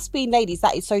 Us being ladies,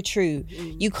 that is so true.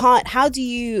 You can't. How do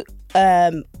you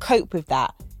cope with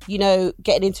that? You know,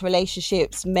 getting into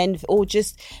relationships, men or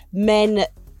just men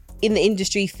in the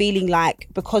industry feeling like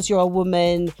because you're a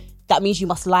woman, that means you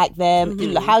must like them.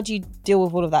 How do you deal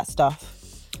with all of that stuff?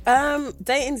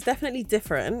 Dating's definitely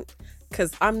different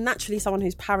because I'm naturally someone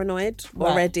who's paranoid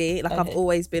already. Like I've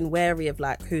always been wary of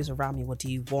like, who's around me? What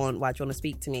do you want? Why do you want to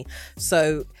speak to me?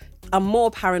 So I'm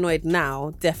more paranoid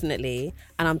now, definitely.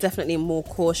 And I'm definitely more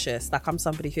cautious. Like I'm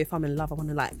somebody who, if I'm in love, I want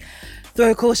to like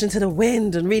throw caution to the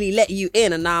wind and really let you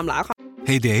in. And now I'm like,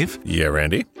 Hey, Dave. Yeah,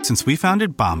 Randy? Since we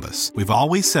founded Bombas, we've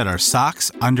always said our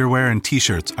socks, underwear, and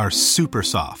T-shirts are super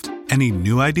soft. Any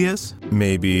new ideas?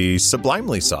 Maybe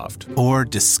sublimely soft. Or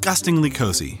disgustingly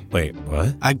cozy. Wait,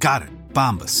 what? I got it.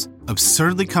 Bombas.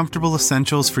 Absurdly comfortable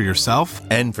essentials for yourself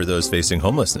and for those facing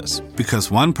homelessness. Because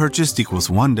one purchased equals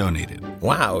one donated.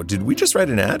 Wow, did we just write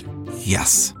an ad?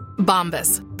 Yes.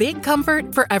 Bombas. Big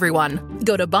comfort for everyone.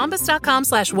 Go to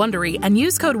bombas.com/Wondery and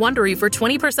use code Wondery for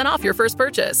 20% off your first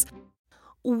purchase.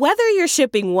 Whether you're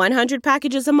shipping 100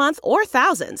 packages a month or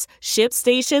thousands,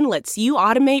 ShipStation lets you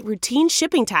automate routine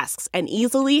shipping tasks and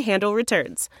easily handle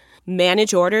returns.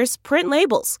 Manage orders, print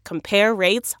labels, compare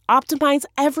rates, optimize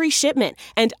every shipment,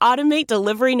 and automate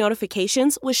delivery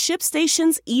notifications with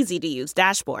ShipStation's easy-to-use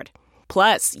dashboard.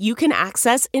 Plus, you can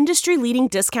access industry-leading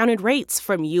discounted rates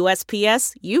from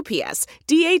USPS, UPS,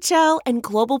 DHL, and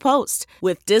Global Post,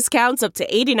 with discounts up to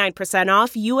 89%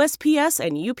 off USPS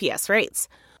and UPS rates.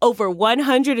 Over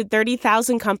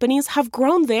 130,000 companies have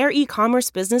grown their e-commerce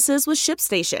businesses with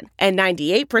ShipStation, and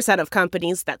 98% of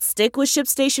companies that stick with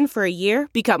ShipStation for a year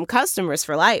become customers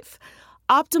for life.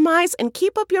 Optimize and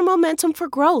keep up your momentum for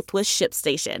growth with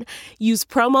ShipStation. Use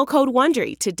promo code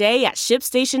WONDERY today at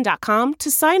ShipStation.com to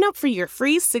sign up for your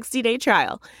free 60-day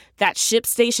trial. That's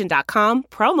ShipStation.com,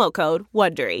 promo code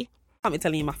WONDERY. I'm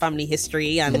telling you my family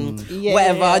history and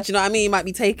whatever. Do you know what I mean? You might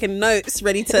be taking notes,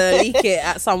 ready to leak it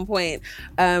at some point.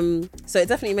 So it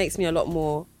definitely makes me a lot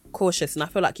more cautious, and I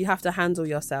feel like you have to handle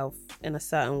yourself in a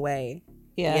certain way.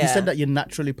 You said that you're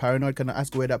naturally paranoid. Can I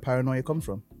ask where that paranoia comes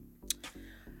from?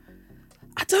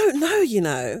 I don't know, you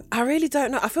know. I really don't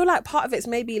know. I feel like part of it's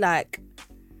maybe like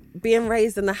being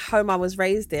raised in the home I was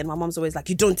raised in. My mum's always like,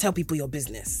 you don't tell people your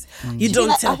business. You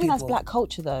don't tell people. I think that's black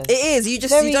culture though. It is. You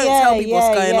just you don't tell people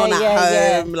what's going on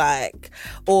at home. Like,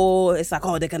 or it's like,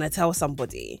 oh, they're going to tell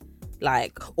somebody.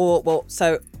 Like, or, well,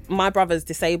 so my brother's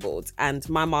disabled and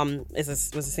my mum was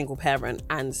a single parent,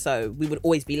 and so we would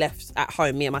always be left at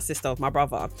home, me and my sister with my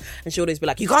brother, and she would always be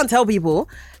like, you can't tell people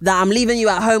that I'm leaving you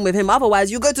at home with him,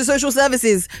 otherwise you go to social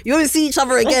services, you won't see each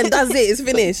other again, that's it, it's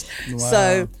finished. Wow.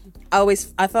 So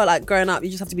I felt like growing up you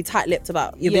just have to be tight-lipped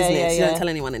about your business. You don't tell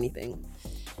anyone anything.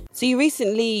 So you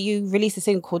released a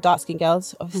single called Dark Skin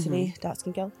Girls, obviously. Dark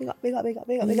Skin Girls, big up.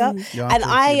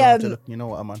 And you know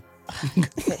what I'm on.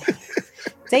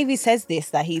 Davey says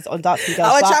that he's on Dark Skin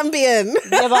Girls. Our champion.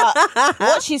 Yeah, but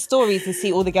watch his stories and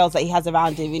see all the girls that he has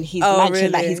around him in his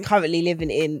mansion that he's currently living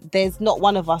in. There's not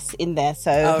one of us in there, so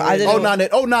I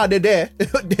don't know. They're there.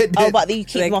 But you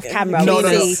keep them off camera. No.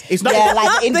 It's not. Yeah,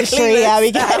 like the industry.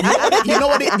 You know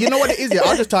what it is? Yeah,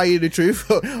 I'll just tell you the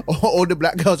truth. All the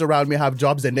black girls around me have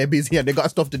jobs and they're busy and they got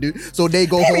stuff to do, so they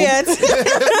go home.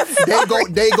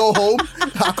 they go home.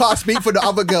 I can't speak for the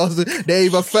other girls. They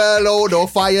either furloughed or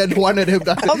fired. One of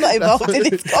them. I'm not involved in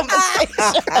this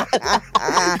conversation.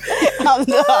 I'm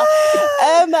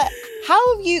not.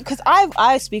 How have you, because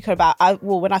I speak about,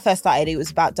 when I first started, it was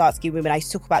about dark-skinned women. I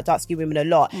used to talk about dark-skinned women a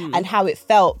lot and how it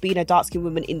felt being a dark-skinned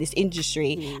woman in this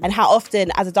industry and how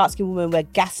often as a dark-skinned woman we're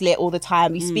gaslit all the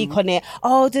time. You speak on it,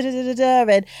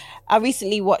 and I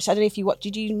recently watched, I don't know if you watched,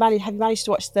 have you managed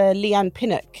to watch the Leanne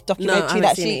Pinnock documentary? No, I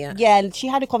haven't seen it yet. Yeah, and she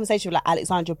had a conversation with like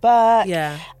Alexandra Burke.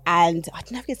 Yeah. And I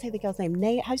don't know if I can say the girl's name.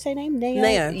 How do you say her name?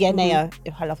 Neo. Yeah, Neo.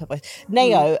 I love her voice.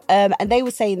 Neo. And they were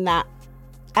saying that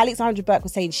Alexandra Burke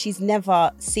was saying she's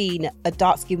never seen a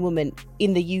dark-skinned woman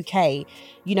in the UK,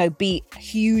 you know, be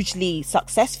hugely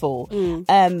successful.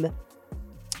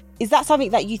 Is that something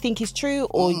that you think is true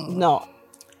or not?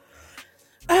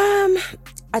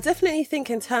 I definitely think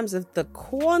in terms of the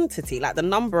quantity, like the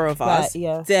number of us,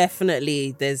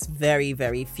 definitely there's very,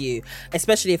 very few,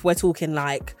 especially if we're talking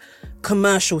like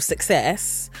commercial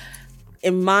success.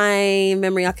 In my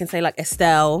memory, I can say like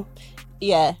Estelle.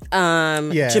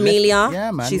 Jamelia. Yeah,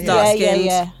 man. She's dark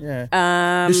skinned.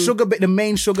 The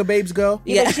main Sugar Babes girl.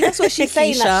 Yeah, that's what she's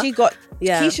saying. That she got.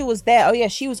 Keisha was there. Oh yeah,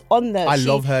 she was on the. I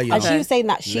love her. And she was saying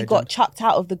that she got chucked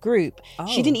out of the group.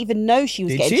 She didn't even know she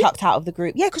was getting chucked out of the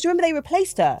group. Yeah, because remember they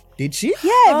replaced her. Did she?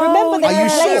 Yeah, remember they Are you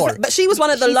replaced sure? her. But she was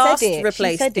one of the She last said it.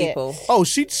 replaced She said it. people. Oh,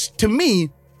 to me,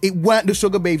 it weren't the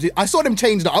Sugar Babes. I saw them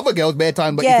change the other girls bare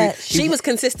time, but she was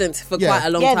consistent for quite a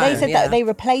long time. Yeah, they said that they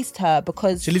replaced her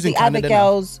because She lives in the other Canada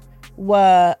girls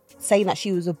were saying that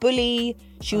she was a bully,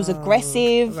 she was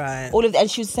aggressive, all of that.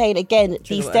 And she was saying again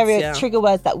these trigger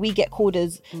words that we get called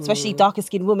as, especially darker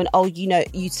skinned women. Oh, you know,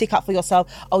 you stick up for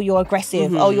yourself. Oh, you're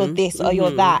aggressive. Oh, you're this. Oh,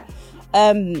 you're that.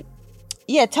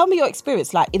 Yeah, tell me your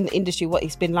experience, like in the industry, what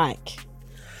it's been like.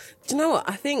 Do you know what?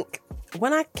 I think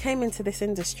when I came into this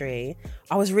industry,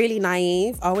 I was really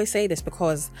naive. I always say this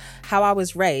because how I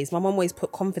was raised, my mum always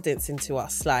put confidence into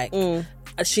us. Like,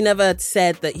 she never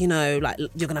said that, you know, like,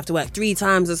 you're going to have to work 3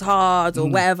 times as hard or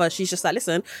whatever. She's just like,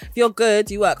 listen, if you're good,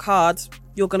 you work hard,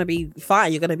 you're going to be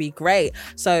fine. You're going to be great.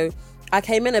 So I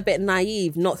came in a bit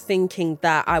naive, not thinking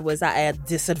that I was at a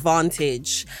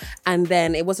disadvantage. And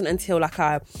then it wasn't until like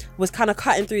I was kind of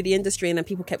cutting through the industry and then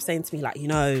people kept saying to me like, you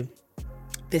know,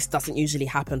 this doesn't usually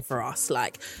happen for us.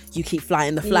 Like, you keep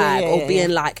flying the flag or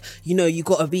being like, you know, you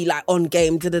got to be like on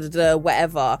game,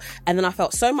 whatever. And then I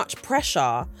felt so much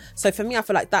pressure. So for me, I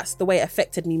feel like that's the way it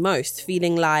affected me most,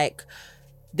 feeling like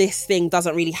this thing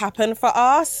doesn't really happen for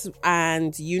us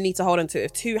and you need to hold on to it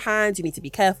with 2 hands. You need to be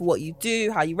careful what you do,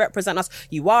 how you represent us.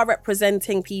 You are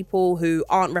representing people who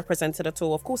aren't represented at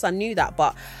all. Of course, I knew that,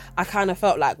 but I kind of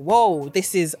felt like, whoa,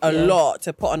 this is a lot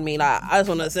to put on me. Like, I just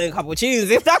want to sing a couple of tunes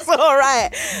if that's all right.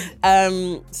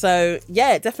 So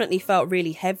yeah, it definitely felt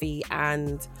really heavy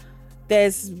and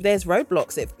there's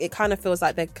roadblocks. It kind of feels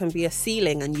like there can be a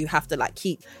ceiling and you have to like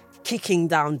keep kicking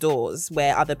down doors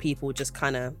where other people just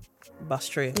kind of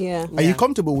bust through. Are you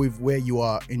comfortable with where you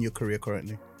are in your career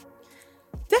currently?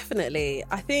 Definitely.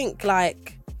 I think,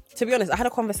 like, to be honest, I had a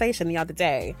conversation the other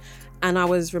day and I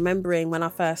was remembering when I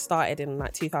first started in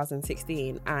like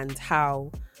 2016 and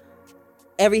how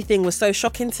everything was so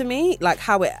shocking to me, like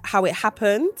how it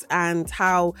happened and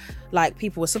how like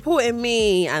people were supporting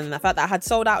me and the fact that I had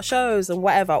sold out shows and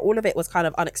whatever. All of it was kind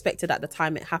of unexpected at the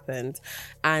time it happened.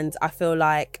 And I feel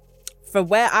like for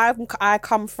where I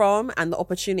come from and the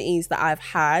opportunities that I've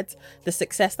had, the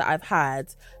success that I've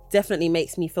had, definitely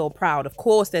makes me feel proud. Of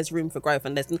course, there's room for growth,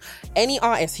 and there's any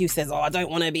artist who says, "Oh, I don't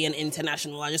want to be an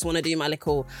international. I just want to do my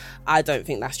little." I don't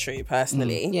think that's true,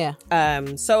 personally.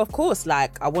 So of course,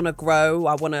 like I want to grow.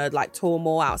 I want to like tour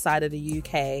more outside of the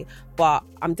UK, but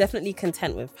I'm definitely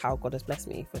content with how God has blessed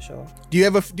me, for sure. Do you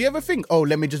ever think, oh,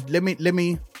 let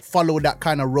me follow that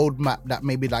kind of roadmap that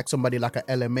maybe like somebody like a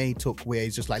LMA took, where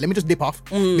it's just like, let me just dip off,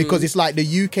 because it's like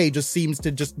the UK just seems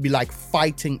to just be like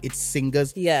fighting its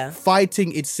singers,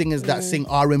 fighting its singers that sing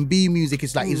R&B music.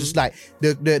 It's like it's just like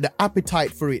the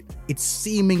appetite for it, it's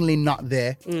seemingly not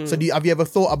there. So have you ever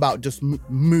thought about just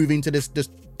moving to this,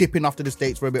 just dipping off to the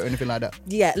States for a bit or anything like that?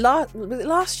 Yeah,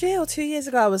 last year or 2 years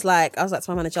ago, I was like to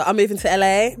my manager, I'm moving to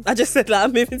LA. I just said like,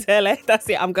 I'm moving to LA. That's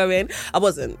it, I'm going. I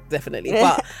wasn't, definitely,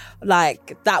 but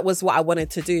like that was what I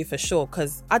wanted to do for sure,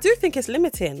 because I do think it's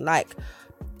limiting. Like,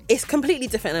 it's completely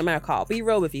different in America. I'll be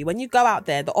real with you. When you go out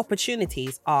there, the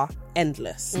opportunities are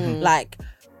endless. Like,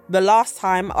 the last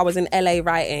time I was in LA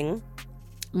writing,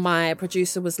 my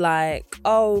producer was like,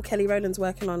 oh, Kelly Rowland's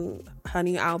working on her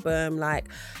new album, like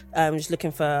just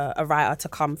looking for a writer to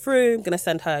come through. I'm gonna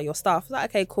send her your stuff. I was like,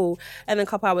 okay, cool. And then a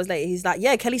couple hours later, he's like,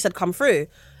 yeah, Kelly said come through.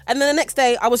 And then the next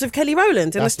day I was with Kelly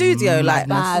Rowland in the studio, like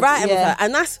writing with her.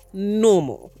 And that's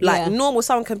normal. Like normal,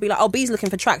 someone can be like, oh, B's looking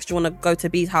for tracks, do you want to go to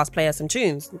B's house, play her some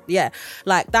tunes? Yeah,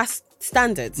 like that's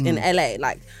standards in LA.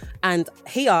 Like, and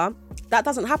here that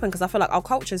doesn't happen, because I feel like our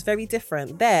culture is very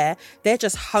different. They're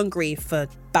just hungry for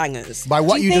bangers. By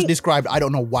what you just described, I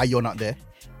don't know why you're not there.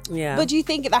 Yeah. But do you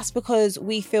think that's because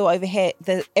we feel over here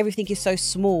that everything is so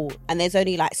small and there's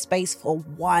only like space for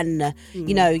one,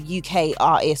 you know, UK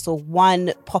artist or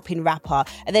one popping rapper?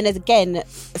 And then again,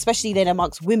 especially then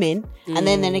amongst women, and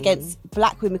then against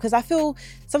black women, because I feel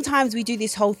sometimes we do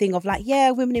this whole thing of like,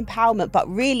 yeah, women empowerment, but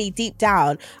really deep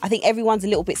down, I think everyone's a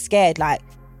little bit scared. Like,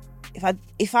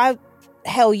 if I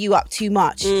hell you up too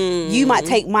much. You might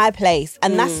take my place.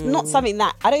 And that's not something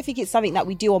that, I don't think it's something that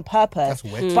we do on purpose. That's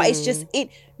wet. But it's just,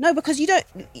 no, because you don't,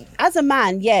 as a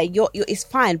man, yeah, you're it's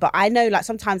fine. But I know like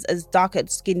sometimes as darker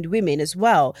skinned women as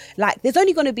well, like there's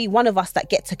only going to be one of us that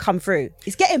get to come through.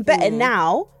 It's getting better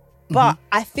now. But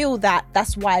I feel that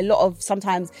that's why a lot of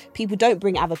sometimes people don't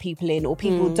bring other people in, or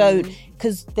people don't,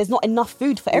 because there's not enough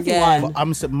food for everyone.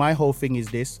 But my whole thing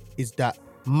is that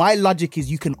my logic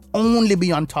is you can only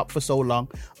be on top for so long.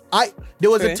 There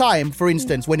was a time, for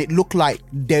instance, when it looked like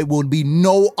there would be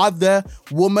no other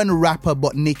woman rapper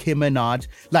but Nicki Minaj.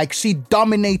 Like she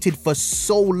dominated for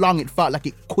so long, it felt like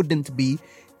it couldn't be.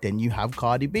 Then you have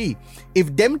Cardi B.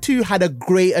 If them two had a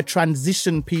greater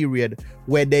transition period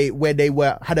where they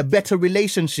had a better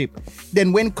relationship,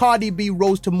 then when Cardi B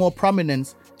rose to more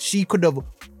prominence, it could have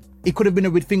been a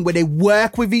good thing where they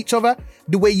work with each other.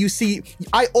 The way you see,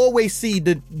 I always see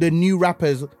the new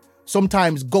rappers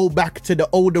sometimes go back to the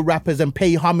older rappers and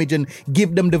pay homage and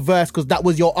give them the verse because that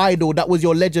was your idol, that was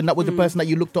your legend, that was the person that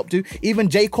you looked up to. Even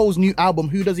J. Cole's new album,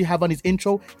 who does he have on his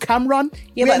intro? Cameron?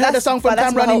 Yeah, we haven't heard a song from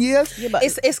Cameron in years. Yeah, but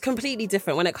it's completely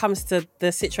different when it comes to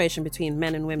the situation between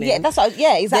men and women. yeah, exactly.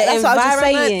 That's what I was just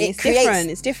saying. It's different.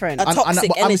 It's different. a toxic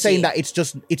But I'm energy. saying that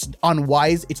it's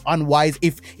unwise. It's unwise.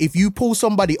 If you pull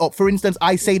somebody up, for instance,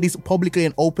 I say this publicly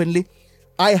and openly,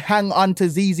 I hang on to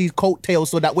ZZ's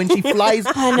coattails so that when she flies,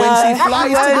 to the moon,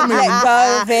 Let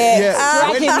go of it. Yeah.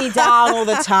 Dragging me down all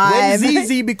the when time.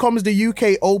 ZZ becomes the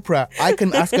UK Oprah, I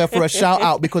can ask her for a shout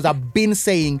out because I've been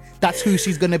saying that's who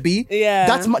she's gonna be. Yeah.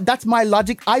 That's my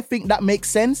logic. I think that makes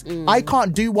sense. I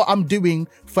can't do what I'm doing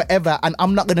forever, and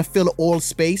I'm not gonna fill all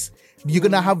space. You're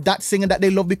gonna have that singer that they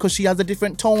love because she has a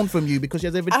different tone from you, because she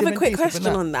has a I different have a quick taste, question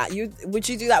different on that. Would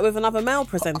you do that with another male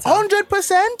presenter?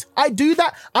 100%. I do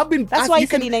that. That's why you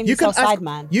said he named himself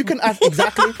Sideman. You can ask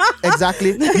exactly.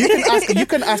 You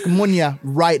can ask Munya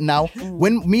right now.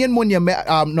 When me and Munya met,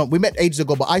 we met ages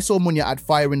ago, but I saw Munya at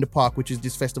Fire in the Park, which is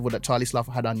this festival that Charlie Slough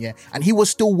had on, and he was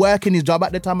still working his job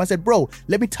at the time. I said, bro,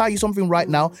 let me tell you something right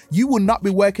now. You will not be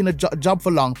working a job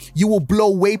for long. You will blow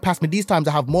way past me. These times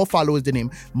I have more followers than him,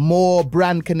 more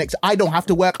brand connects. I don't have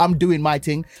to work. I'm doing my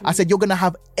thing. I said, you're going to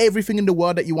have everything in the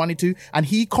world that you wanted to. And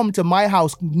he come to my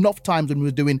house enough times when we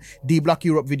were doing D Block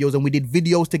Europe videos, and we did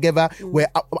videos together where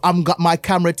I'm got my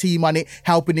camera team on it,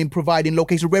 helping him, providing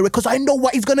location because I know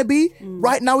what he's going to be.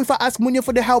 Right now, if I ask Munya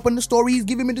for the help and the story, he's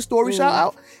giving me the story shout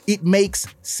out. It makes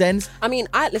sense. I mean,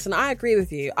 I agree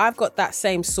with you. I've got that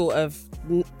same sort of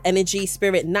energy,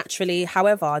 spirit naturally.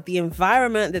 However, the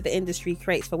environment that the industry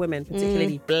creates for women,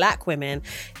 particularly black women,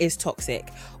 is toxic,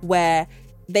 where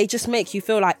they just make you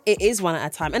feel like it is one at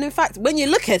a time. And in fact, when you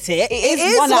look at it, it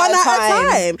is one at a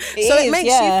time. So it makes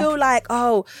you feel like,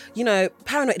 oh,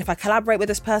 paranoid. If I collaborate with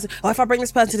this person, or if I bring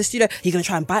this person to the studio, you're going to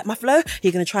try and bite my flow.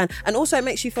 You're going to try and also it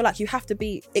makes you feel like you have to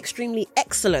be extremely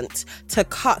excellent to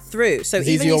cut through. So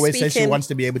even Zizi always speaking, says she wants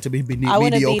to be able to be mediocre. I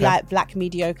want to be like black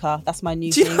mediocre. That's my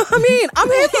new do you thing. know what I mean? I'm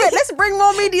here for it. Let's bring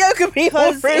more mediocre people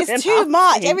Because through. it's too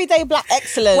much. Everyday black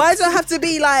excellence. Why do I have to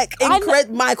be like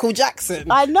Michael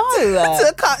Jackson? I know.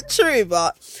 To cut through,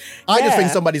 but I just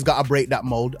think somebody's got to break that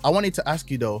mold. I wanted to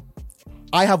ask you though,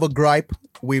 I have a gripe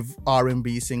with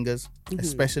R&B singers,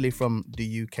 especially from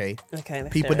the UK. Okay,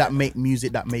 people that make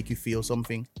music that make you feel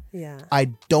something. Yeah. I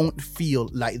don't feel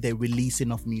like they release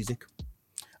enough music.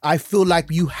 I feel like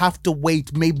you have to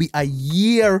wait maybe a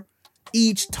year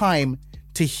each time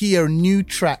to hear new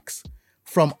tracks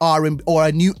from R&B or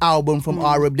a new album from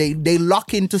R&B. They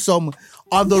lock into some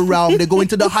other realm. They go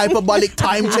into the hyperbolic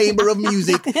time chamber of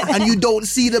music, and you don't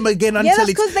see them again until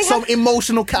it's some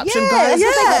emotional caption. Guys,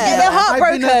 they're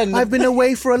heartbroken. I've been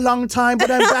away for a long time,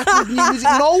 but I'm back with new music.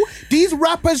 No, these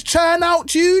rappers churn out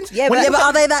tunes. But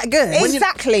are they that good?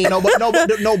 Exactly. No,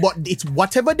 but it's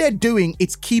whatever they're doing,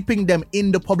 it's keeping them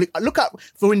in the public. Look at,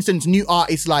 for instance, new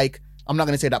artists like, I'm not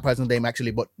going to say that person's name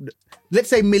actually, but let's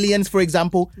say Millions, for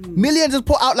example. Millions has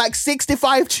put out like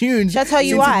 65 tunes. Shall I tell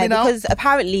you why? Because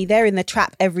apparently they're in the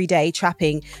trap every day,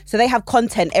 trapping. So they have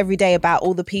content every day about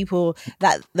all the people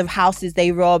that the houses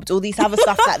they robbed, all these other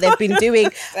stuff that they've been doing.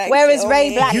 Whereas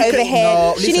Ray Black over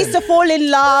here, she needs to fall in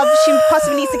love. She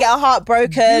possibly needs to get her heart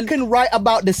broken. You can write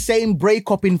about the same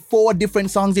breakup in 4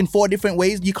 different songs in 4 different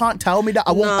ways. You can't tell me that.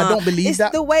 I don't believe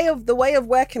that. The way of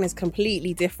working is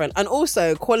completely different, and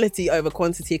also quality over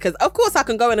quantity. Because of course I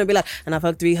can go in and be like, and I've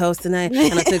hugged 3 hoes tonight,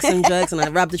 and I took some drugs, and I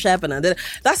robbed the trap, and I did it.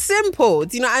 That's simple.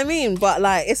 Do you know what I mean? But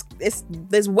like, it's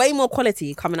there's way more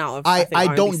quality coming out of. I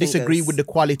don't R&B disagree singers. with the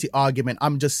quality argument.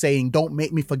 I'm just saying, don't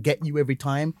make me forget you every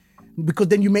time. because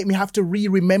then you make me have to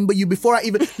remember you before I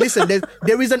even listen.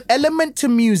 There is an element to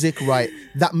music, right,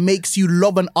 that makes you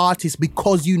love an artist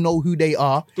because you know who they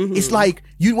are. It's like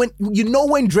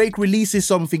when Drake releases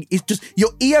something, it's just your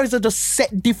ears are just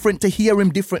set different to hear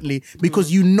him differently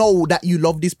because you know that you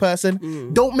love this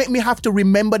person. Don't make me have to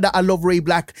remember that I love Ray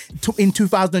Black in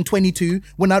 2022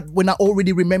 when I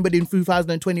already remembered in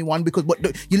 2021 because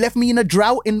you left me in a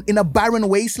drought in a barren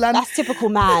wasteland. That's typical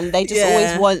man. They just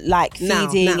always want like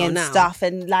feeding and stuff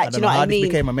and like, do you know what I mean?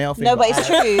 Became a male thing, no, but it's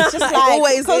true. It's just like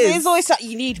always because is. it's always like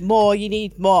you need more.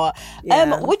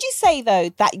 Yeah. Would you say though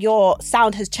that your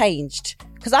sound has changed?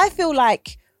 Because I feel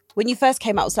like when you first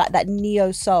came out, it was like that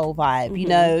neo soul vibe. You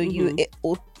know,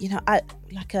 I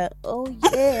like a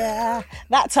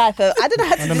that type of. I don't know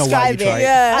how to describe it.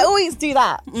 Yeah. I always do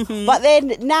that, but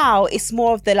then now it's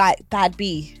more of the like bad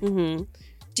B.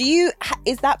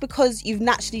 Is that because you've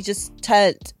naturally just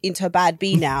turned into a bad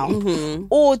B now?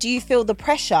 Or do you feel the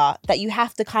pressure that you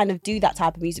have to kind of do that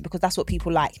type of music because that's what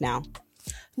people like now?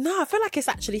 No, I feel like it's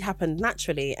actually happened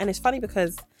naturally. And it's funny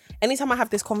because anytime I have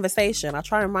this conversation, I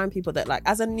try and remind people that like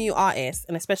as a new artist,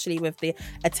 and especially with the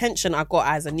attention I got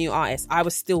as a new artist, I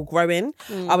was still growing.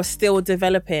 I was still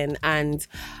developing, and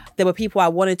there were people I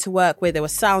wanted to work with. There were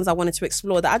sounds I wanted to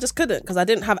explore that I just couldn't because I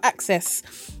didn't have access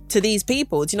to these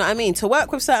people. Do you know what I mean? To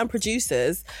work with certain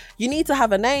producers, you need to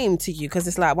have a name to you because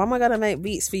it's like, why am I going to make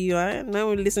beats for you? I don't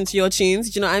know, listen to your tunes.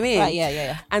 Do you know what I mean? Right,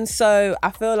 yeah. And so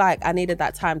I feel like I needed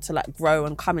that time to like grow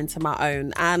and come into my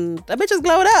own, and the bitch has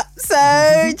glowed up. So,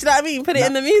 do you know what I mean? Put it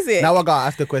in the music. Now I gotta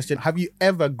ask the question: have you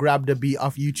ever grabbed a beat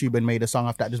off YouTube and made a song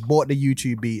off that? Just bought the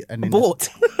YouTube beat and then bought.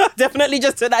 Definitely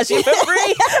just took that shit for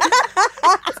free.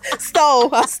 I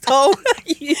stole.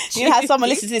 You had someone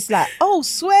listen to this like, oh,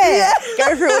 swear,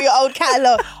 go through all your old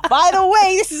catalogue. By the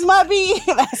way, this is my beat.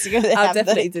 I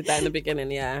definitely did that in the beginning.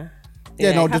 Yeah.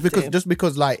 Yeah, no, just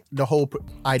because like the whole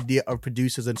idea of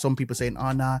producers and some people saying,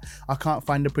 oh nah, I can't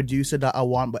find the producer that I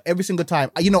want. But every single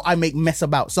time, I make mess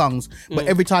about songs. But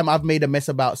every time I've made a mess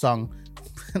about song,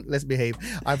 let's behave.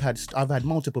 I've had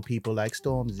multiple people like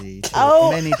Stormzy.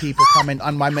 Many people comment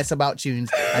on my mess about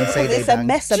tunes and say it's a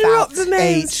mess about.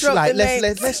 Let's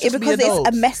just because be adults.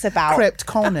 It's a mess about. Crept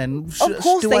Conan. Of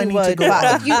course they would.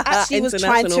 But if you actually was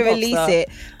trying to release it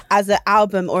as an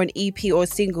album or an EP or a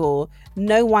single,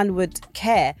 no one would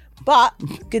care. But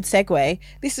good segue.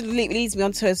 This leads me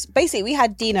on to us. Basically, we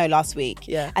had Dino last week,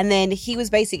 and then he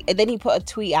put a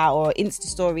tweet out or Insta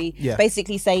story,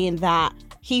 basically saying that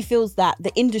he feels that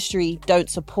the industry don't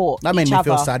support each other. That made me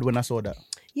feel sad when I saw that.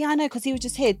 Yeah, I know, because he was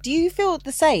just here. Do you feel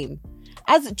the same?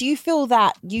 Do you feel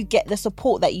that you get the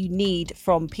support that you need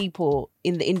from people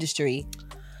in the industry?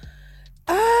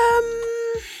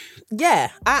 Yeah,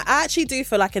 I actually do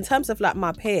feel like in terms of like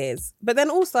my peers, but then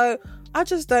also I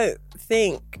just don't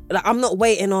think like I'm not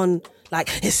waiting on like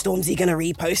is Stormzy gonna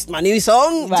repost my new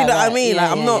song? Do you know what I mean?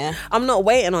 Yeah, like I'm not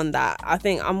waiting on that. I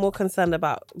think I'm more concerned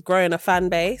about growing a fan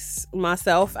base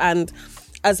myself, and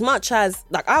as much as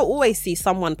like I always see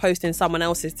someone posting someone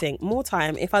else's thing, more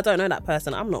time if I don't know that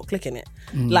person, I'm not clicking it.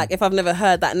 Like if I've never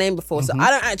heard that name before, so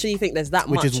I don't actually think there's that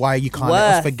much. Which is why you can't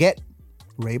let us forget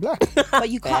Ray Black. But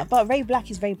you can't. But Ray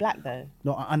Black is Ray Black though.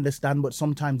 No, I understand, but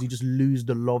sometimes you just lose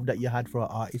the love that you had for an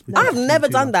artist. I've never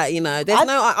done that,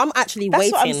 I'm actually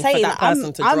waiting for that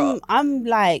person to drop. I'm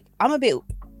a bit.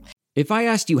 If I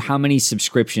asked you how many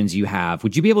subscriptions you have,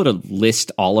 would you be able to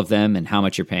list all of them and how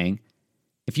much you're paying?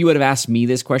 If you would have asked me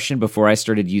this question before I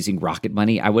started using Rocket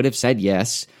Money, I would have said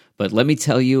yes. But let me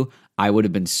tell you, I would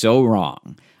have been so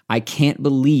wrong. I can't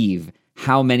believe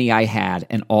how many I had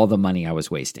and all the money I was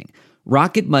wasting.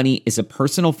 Rocket Money is a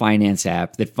personal finance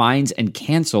app that finds and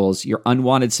cancels your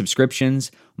unwanted subscriptions,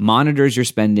 monitors your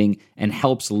spending, and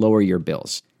helps lower your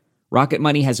bills. Rocket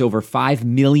Money has over 5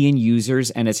 million users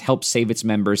and has helped save its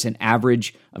members an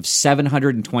average of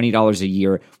 $720 a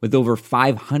year with over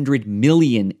 500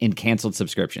 million in canceled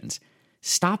subscriptions.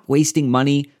 Stop wasting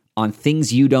money on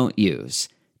things you don't use.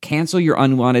 Cancel your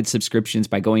unwanted subscriptions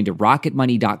by going to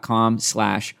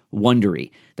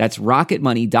rocketmoney.com/Wondery. That's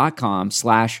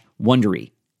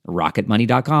rocketmoney.com/Wondery.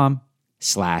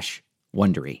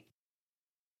 rocketmoney.com/Wondery.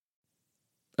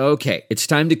 Okay, it's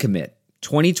time to commit.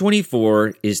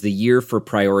 2024 is the year for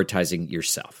prioritizing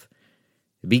yourself.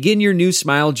 Begin your new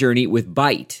smile journey with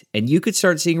Byte, and you could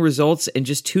start seeing results in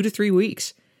just 2 to 3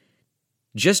 weeks.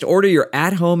 Just order your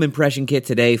at-home impression kit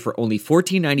today for only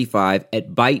 $14.95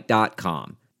 at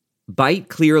Byte.com. Byte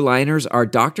clear liners are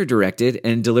doctor-directed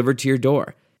and delivered to your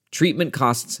door. Treatment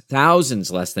costs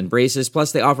thousands less than braces,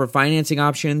 plus they offer financing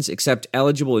options, accept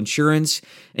eligible insurance,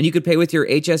 and you could pay with your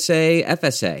HSA,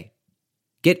 FSA.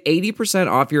 Get 80%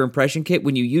 off your impression kit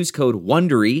when you use code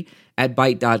WONDERY at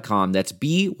Byte.com. That's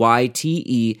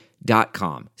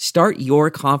BYTE.com. Start your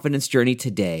confidence journey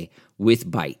today with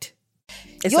Byte.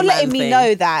 You're letting me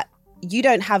know that you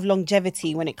don't have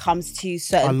longevity when it comes to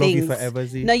certain I love things. you forever,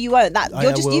 Z. No, you won't.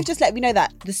 You've just let me know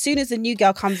that as soon as a new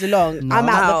girl comes along, I'm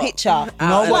out of the picture. But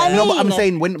I'm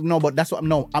saying but that's what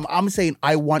I'm saying.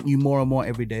 I want you more and more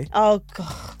every day. Oh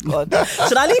God.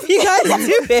 Should I leave you guys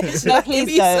to it? Should No, I please give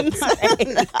you don't. some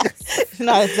time?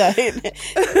 No,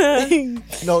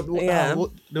 don't. No, Yeah.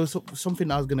 there was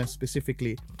something I was gonna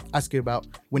specifically ask you about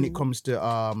when it comes to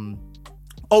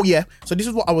Oh yeah, so this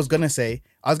is what I was gonna say.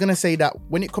 I was gonna say that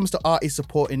when it comes to artists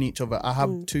supporting each other, I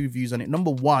have two views on it. Number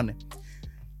one,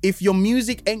 if your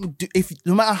music ain't,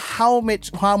 no matter how much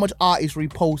artists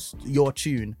repost your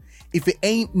tune, if it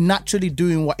ain't naturally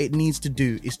doing what it needs to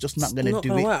do, it's just not gonna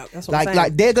do it. Work. That's what I'm saying.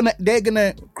 Like they're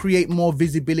gonna create more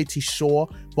visibility, sure,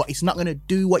 but it's not gonna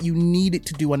do what you need it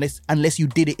to do unless you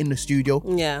did it in the studio.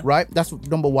 Yeah. Right? That's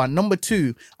number one. Number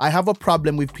two, I have a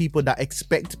problem with people that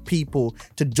expect people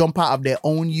to jump out of their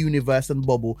own universe and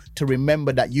bubble to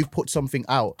remember that you've put something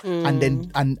out and then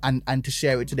and to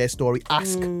share it to their story.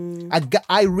 Ask.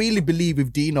 I really believe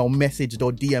if Dino messaged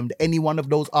or DM'd any one of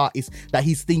those artists that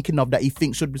he's thinking of that he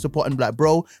thinks should be supported, and be like,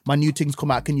 bro, my new thing's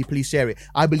come out, can you please share it?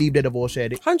 I believe they'd have all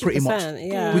shared it. 100%, pretty much.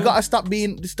 yeah. We gotta stop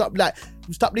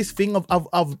this thing of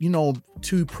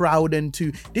too proud and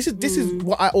too. This is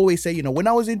what I always say. When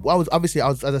I was as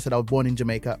I said, I was born in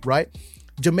Jamaica, right?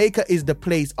 Jamaica is the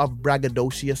place of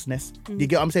braggadociousness. You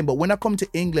get what I'm saying? But when I come to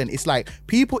England, it's like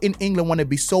people in England want to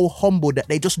be so humble that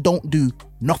they just don't do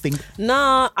nothing.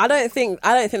 Nah, I don't think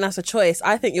that's a choice.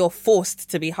 I think you're forced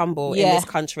to be humble in this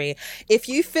country. If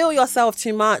you feel yourself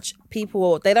too much,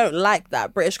 people, they don't like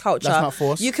that British culture. That's not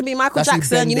forced. You can be Michael That's you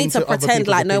Jackson. You bending need to to other pretend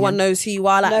people's like no one opinion. knows who you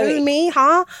are. Like, No, who, me,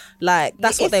 huh? Like,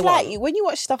 that's what It's they like want. when you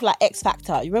watch stuff like X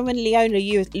Factor, you remember when Leona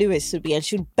Lewis would be and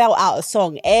she'd belt out a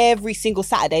song every single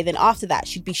Saturday, then after that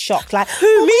she'd be shocked like,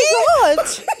 oh my God,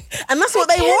 And that's what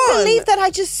they I can't want. believe that I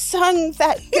just sung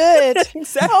that good.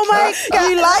 Exactly. Oh my God,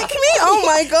 You like me? Oh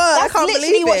my God, that's I can't literally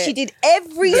believe what it. she did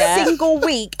every single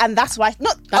week, and that's why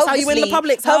That's how you win the obviously,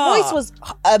 public's her heart. voice was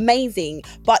amazing,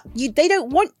 but they don't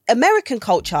want American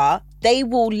culture. They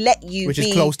will let you Which be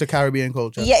is close to Caribbean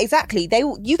culture. Yeah, exactly. They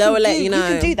will let you know.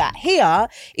 You can do that. Here,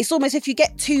 it's almost if you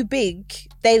get too big,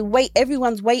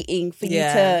 everyone's waiting for you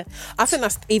to. I think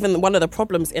that's even one of the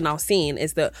problems in our scene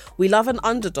is that we love an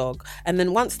underdog, and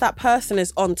then once that person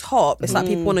is on top, it's like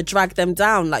people want to drag them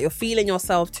down. Like, you're feeling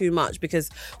yourself too much because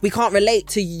we can't relate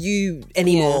to you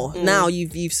anymore. Now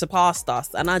you've surpassed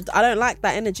us, and I don't like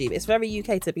that energy. It's very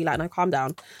UK to be like, no, calm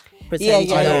down. Pretend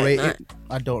you I don't don't. rate Like, it.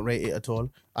 I don't rate it at all.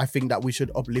 I think that we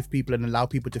should uplift people and allow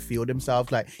people to feel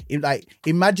themselves. Like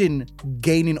imagine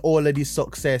gaining all of this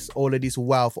success, all of this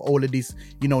wealth, all of this,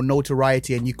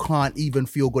 notoriety, and you can't even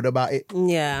feel good about it.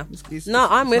 Yeah. It's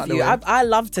I'm with not the you. way. I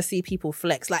love to see people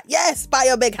flex. Like, yes, buy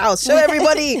your big house. Show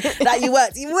everybody that you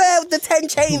worked. You wear the 10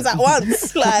 chains at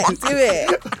once. Like, do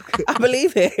it. I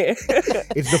believe it.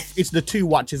 It's the two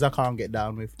watches I can't get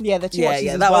down with. Yeah, the two Yeah, watches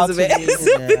yeah, as that well was a to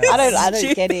bit- me. I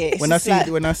don't get it. It's When I just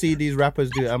like- see these rappers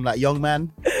do it, I'm like, young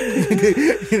man, like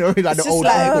the just old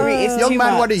like, people. it's Young too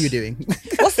man, much. what are you doing?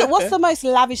 What's the most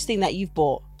lavish thing that you've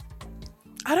bought?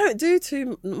 I don't do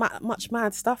too much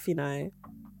mad stuff, A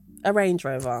Range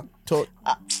Rover. Talk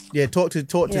to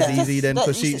ZZ then,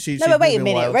 because she. No, but wait a moving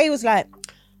minute. wild. Ray was like,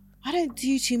 I don't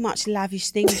do too much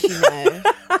lavish things,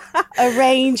 A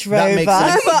Range Rover. That makes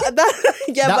sense. But That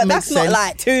that's makes not sense.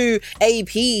 like 2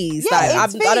 APs. Yeah, like,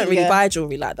 it's I don't really big. buy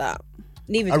jewelry like that.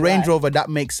 Neither A do Range I. Rover, that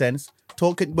makes sense.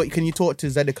 But can you talk to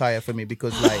Zedekiah for me,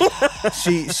 because like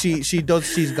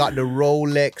she's got the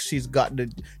Rolex, she's got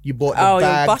you bought the your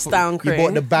bag, bust down you cream.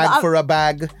 bought the bag No, for a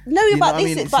bag. No, You know but what I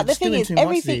this mean? is, but the It's thing doing is, too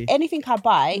much, anything I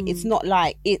buy, it's not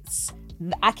like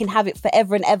I can have it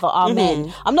forever and ever.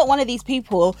 Amen. I'm not one of these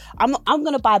people. I'm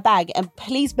gonna buy a bag, and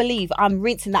please believe I'm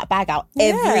rinsing that bag out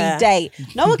every day.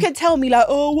 No one can tell me like,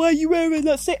 oh, why are you wearing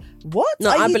that? What? No,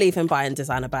 Are I you- believe in buying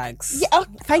designer bags. Yeah, oh,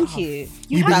 thank you.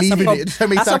 You have- believe in prob- it. That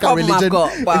makes That's a like a problem religion. I've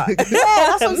got, but Yeah,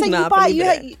 that's what I'm saying. Nah, You I buy. believe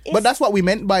in it. But that's what we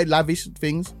meant by lavish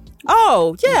things.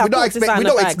 Oh yeah, We don't I bought expect- designer we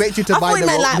don't bags. expect you to I buy thought you the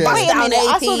meant ro- like yeah. bust Wait a down minute.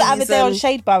 I saw the other day on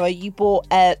APs Shadeborough you bought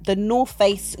the North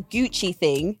Face Gucci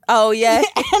thing. Oh yeah.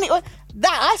 And it was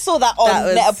that I saw that on That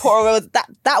was- Net-a-Porter.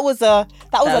 That was a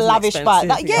was lavish buy.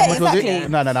 expensive, Yeah, yeah. How much was exactly. it?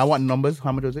 No, I want numbers.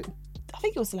 How much was it? I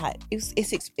think it was like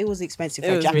it was expensive It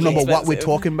for a was jacket. really No, but what we're expensive.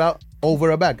 talking about, over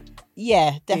a bag.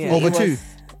 Yeah, definitely. Over it was. two.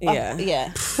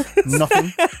 Yeah.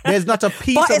 Nothing. There's not a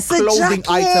piece But of it's a clothing jacket.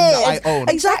 item that I own.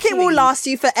 A jacket will last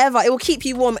you forever. It will keep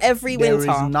you warm every There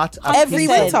winter. is not a Every piece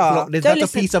of winter. there's Don't not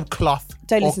listen- a piece of cloth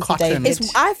don't or listen to cotton David.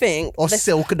 I think or this-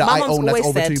 silk that my I mum's own that's always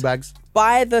over said, 2 bags.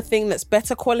 buy the thing that's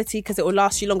better quality because it will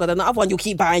last you longer than the other one. You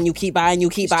keep buying, you keep buying, you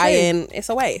keep buying. It's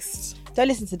a waste. Don't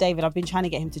listen to David. I've been trying to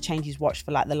get him to change his watch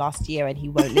for like the last year and he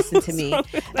won't listen to me.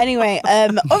 Anyway,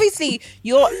 obviously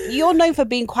you're known for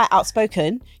being quite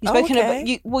outspoken. You've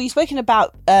spoken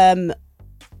about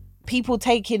people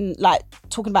talking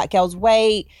about girls'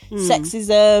 weight,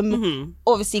 sexism,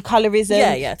 obviously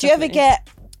colorism. Yeah, Do you ever get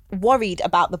worried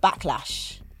about the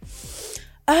backlash?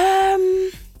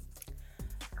 Do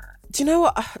you know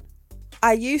what?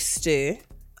 I used to,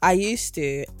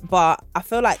 but I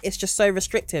feel like it's just so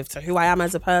restrictive to who I am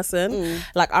as a person.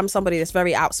 Like, I'm somebody that's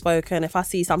very outspoken. If I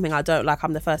see something I don't like,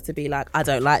 I'm the first to be like, I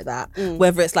don't like that.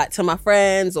 Whether it's like to my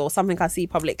friends or something I see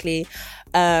publicly.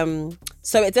 So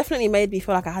it definitely made me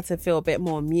feel like I had to feel a bit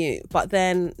more mute. But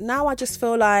then now I just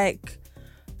feel like,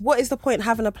 what is the point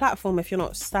having a platform if you're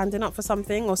not standing up for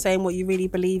something or saying what you really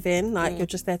believe in? Like, you're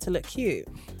just there to look cute.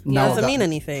 It doesn't mean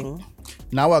anything.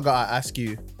 Now I gotta ask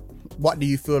you, what do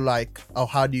you feel like, or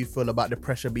how do you feel about the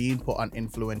pressure being put on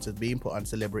influencers, being put on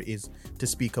celebrities to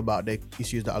speak about the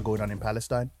issues that are going on in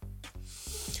Palestine?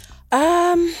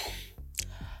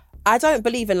 I don't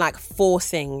believe in like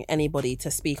forcing anybody to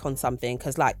speak on something,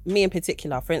 because like me in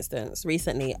particular, for instance,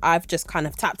 recently I've just kind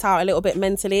of tapped out a little bit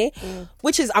mentally,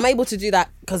 which is, I'm able to do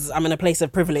that because I'm in a place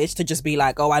of privilege to just be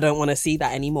like, oh, I don't want to see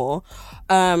that anymore.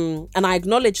 And I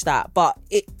acknowledge that, but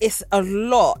it's a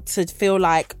lot to feel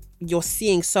like you're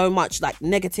seeing so much like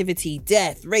negativity,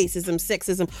 death, racism,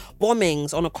 sexism,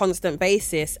 bombings on a constant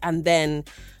basis, and then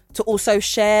to also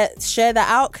share that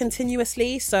out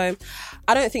continuously. So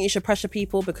I don't think you should pressure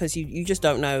people, because you just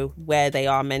don't know where they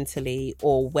are mentally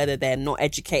or whether they're not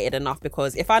educated enough.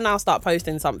 Because if I now start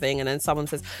posting something and then someone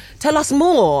says, tell us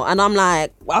more, and I'm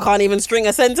like, I can't even string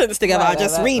a sentence together, I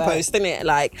just reposting it.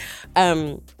 Like,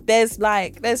 there's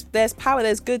power,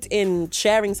 there's good in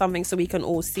sharing something so we can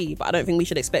all see, but I don't think we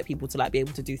should expect people to like be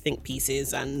able to do think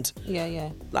pieces and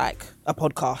like a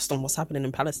podcast on what's happening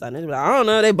in Palestine. They're like, I don't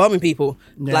know, they're bombing people.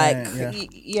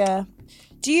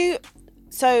 Do you,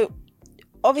 so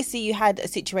obviously you had a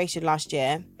situation last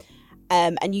year,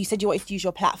 and you said you wanted to use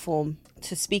your platform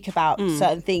to speak about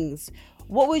certain things.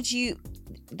 What would you,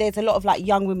 there's a lot of like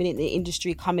young women in the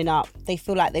industry coming up, they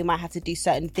feel like they might have to do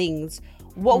certain things.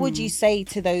 What would you say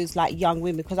to those like young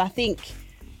women? Because I think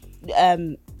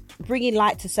bringing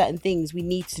light to certain things, we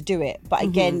need to do it, but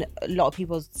again, a lot of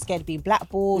people are scared of being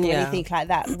blackballed or anything like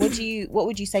that. What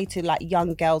would you say to like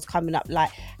young girls coming up,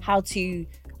 like how to,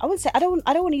 I wouldn't say, I don't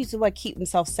want to use the word keep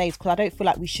themselves safe, because I don't feel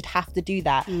like we should have to do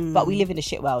that, but we live in a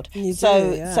shit world.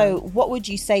 So what would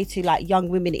you say to like young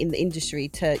women in the industry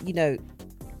to, you know,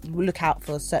 look out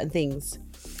for certain things?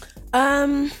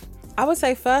 I would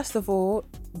say, first of all,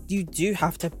 you do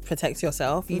have to protect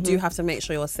yourself. You do have to make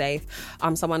sure you're safe.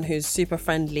 I'm someone who's super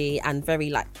friendly and very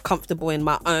like comfortable in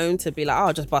my own to be like, oh,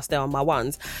 I'll just bust down my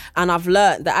ones. And I've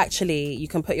learned that actually you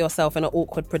can put yourself in an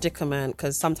awkward predicament,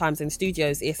 because sometimes in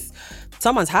studios it's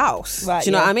someone's house. Do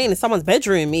you know what I mean? It's someone's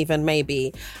bedroom even,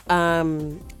 maybe.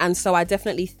 And so I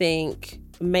definitely think,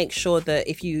 make sure that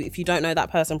if you don't know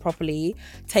that person properly,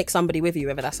 take somebody with you,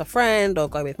 whether that's a friend or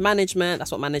go with management.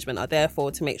 That's what management are there for,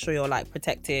 to make sure you're like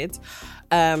protected.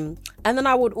 And then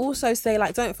I would also say,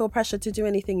 like, don't feel pressure to do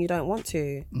anything you don't want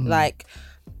to. Like,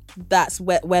 that's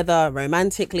whether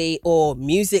romantically or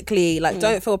musically, like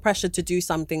don't feel pressure to do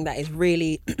something that is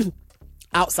really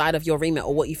outside of your remit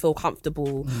or what you feel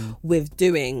comfortable with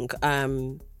doing,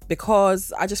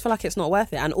 because I just feel like it's not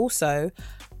worth it. And also,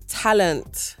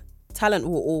 talent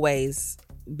will always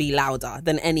be louder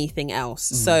than anything else.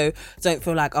 So don't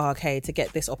feel like, oh, okay, to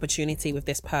get this opportunity with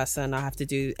this person, I have to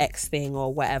do X thing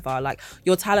or whatever. Like,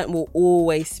 your talent will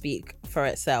always speak for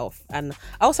itself. And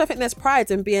I also think there's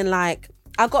pride in being like,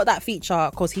 I got that feature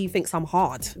because he thinks I'm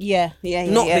hard.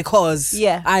 Not because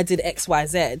I did X, Y,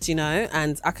 Z, you know?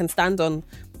 And I can stand on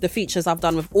the features I've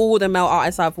done with all the male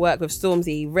artists I've worked with,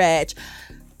 Stormzy, Reg,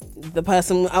 the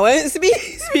person I won't speak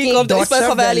of that we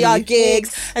spoke of earlier,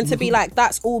 Gigs, and to be like,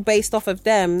 that's all based off of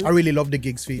them. I really love the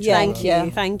Gigs feature. Thank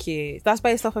you. That's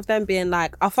based off of them being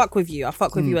like, I fuck with you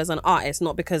as an artist,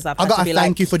 not because I've had I gotta to be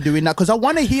thank you for doing that, because I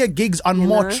want to hear Gigs on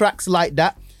more tracks like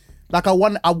that. Like, I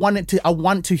want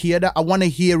to hear that. I want to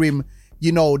hear him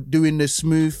you know, doing the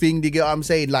smooth thing. Do you get what I'm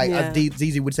saying? Like, as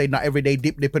Zizi would say, not every day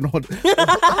dip and all.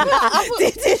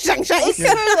 It's true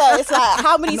though. It's like,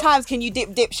 how many times can you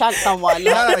dip shank someone?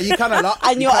 No, you kind of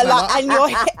and you're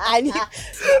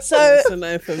so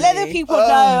let the people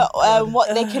know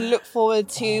what they can look forward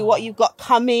to, what you've got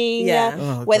coming,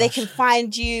 where they can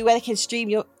find you, where they can stream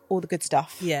your all the good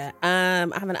stuff. Yeah. I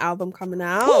have an album coming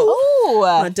out. Ooh.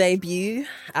 My debut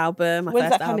album. My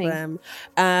first album.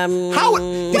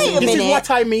 This is what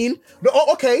I mean.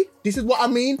 Okay, this is what I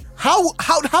mean. How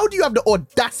do you have the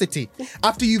audacity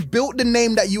after you've built the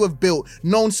name that you have built,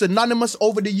 known synonymous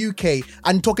over the UK,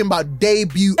 and talking about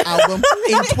debut album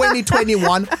in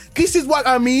 2021? This is what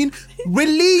I mean.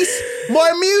 Release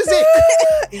more music.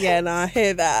 Yeah, no, I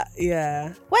hear that.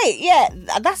 Yeah. Wait, yeah,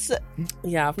 that's...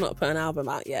 Yeah, I've not put an album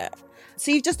out yet.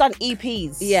 So you've just done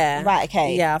EPs? Yeah. Right,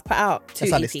 okay. Yeah, I've put out 2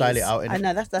 That's EPs. how they style it out, innit? I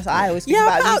know, that's what I always think Yeah,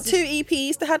 about. I put out 2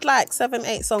 EPs. They had like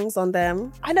 7-8 songs on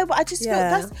them. I know, but I just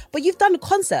feel but you've done a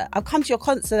concert. I've come to your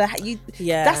concert.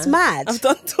 That's mad. I've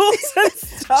done tours and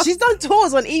stuff. She's done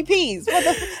tours on EPs.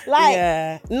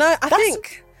 Yeah. No, I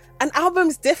think an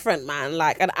album's different, man.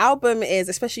 Like, an album is,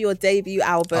 especially your debut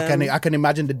album. I can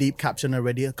imagine the deep caption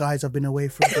already. Guys, I've been away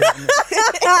for a bit.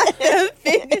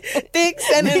 Thick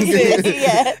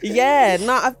sentences. Yeah.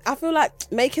 No, I feel like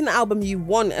making the album you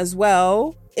want as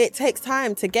well, it takes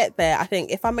time to get there. I think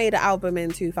if I made an album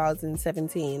in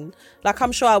 2017, like,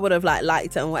 I'm sure I would have like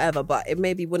liked it and whatever, but it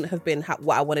maybe wouldn't have been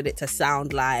what I wanted it to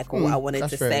sound like, or what I wanted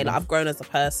to say. Like, I've grown as a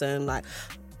person, like,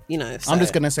 you know. So. I'm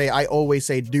just gonna say, I always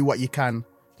say, do what you can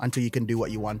until you can do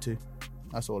what you want to.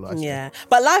 That's all I say. Yeah.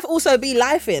 But life also be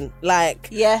lifing. Like,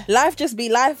 life just be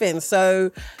lifing. So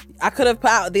I could have put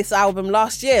out this album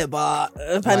last year, but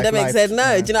the pandemic said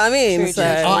no. Do you know what I mean? True,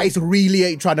 so artists really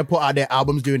ain't trying to put out their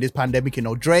albums during this pandemic, you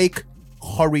know. Drake,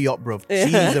 hurry up, bro.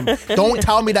 Jesus. Don't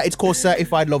tell me that it's called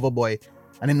Certified Lover Boy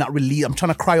and then not release. I'm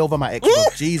trying to cry over my ex, bro.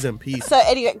 Jesus and peace. So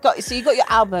anyway, so you got your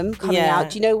album coming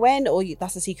out. Do you know when, or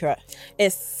that's a secret?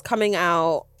 It's coming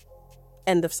out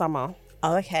end of summer.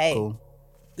 Oh, okay. Cool.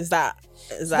 That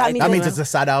means it's a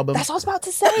sad album. That's what I was about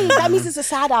to say. That means it's a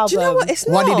sad album. Do you know what? It's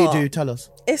not. What did he do? Tell us.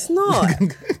 It's not.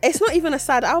 It's not even a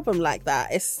sad album like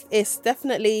that. It's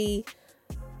definitely...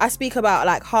 I speak about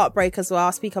like heartbreak as well.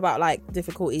 I speak about like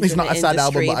difficulties. It's in not the a sad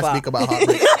industry, album, but I speak about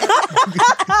heartbreak.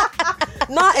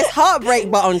 Nah, it's heartbreak,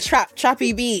 but on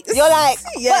trappy beats. You're like,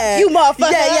 fuck you,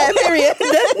 motherfucker. Yeah, period.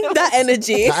 That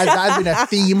energy. That has been a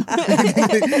theme.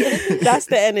 That's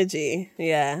the energy.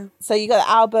 Yeah. So you got the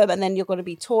album, and then you're going to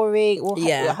be touring.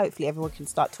 Well, hopefully everyone can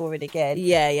start touring again.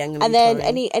 Yeah. I'm gonna and be then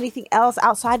touring. anything else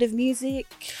outside of music?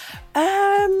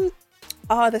 There's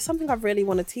something I really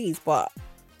want to tease, but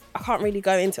I can't really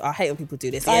go into. I hate when people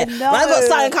do this. I Yeah, know. I've got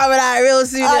something coming out real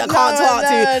soon. I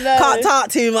can't talk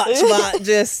too much, but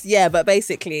just but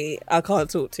basically I can't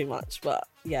talk too much. But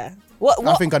yeah, what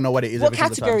I think I know what it is. What every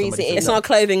single time category is it somebody in? it's not a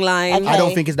clothing line. Okay. I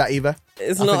don't think it's that either.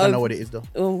 It's I not. think I know what it is though.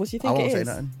 What do you think I won't it say is?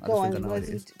 nothing. I Go just on, think I know what it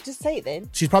is. just say it then.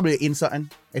 She's probably in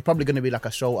something. It's probably going to be like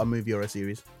a show, a movie, or a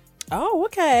series. Oh,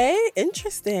 okay,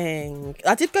 interesting.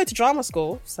 I did go to drama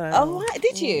school, so. Oh, right,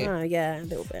 did you? Yeah, a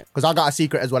little bit. Because I got a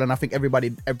secret as well, and I think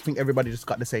everybody just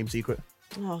got the same secret.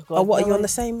 Oh, God. Oh, what, are you on the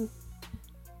same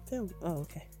film? Oh,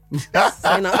 okay. Obviously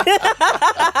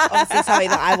something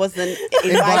that I wasn't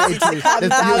invited to come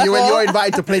down You're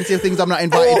invited to plenty of things I'm not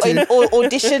invited to. or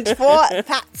auditioned for.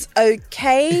 That's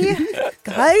okay,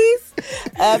 guys.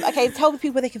 Okay, tell the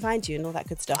people where they can find you and all that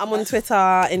good stuff. I'm on Twitter,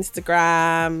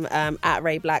 Instagram, at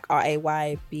Ray Black,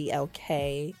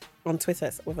 RAYBLK. On Twitter,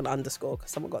 it's with an underscore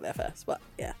because someone got there first. But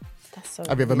yeah. That's so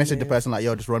Have you ever messaged the person like,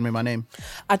 yo, just run me my name?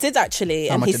 I did actually,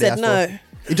 How and much he did they said ask no. for?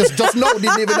 He just no,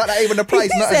 didn't even not even the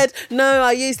price. He nothing. said, no,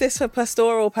 I use this for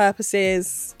pastoral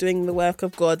purposes, doing the work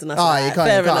of God. And I said, you can't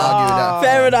argue with that.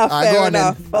 Fair enough, Alright, go fair on then.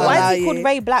 enough. But why Allow is he you. called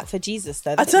Ray Black for Jesus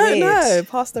though? I That's don't weird. know.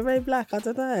 Pastor Ray Black, I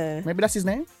don't know. Maybe that's his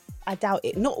name? I doubt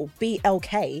it. Not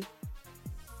BLK.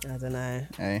 I don't know.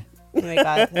 Hey. Anyway,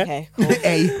 guys. Okay. Cool.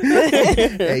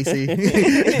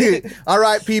 AC. All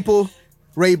right, people.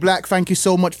 Ray Black, thank you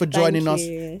so much for joining us.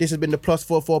 you. This has been the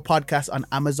 +44 podcast on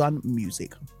Amazon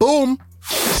Music. Boom.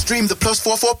 Stream the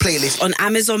 +44 playlist On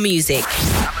Amazon Music.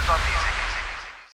 Amazon Music.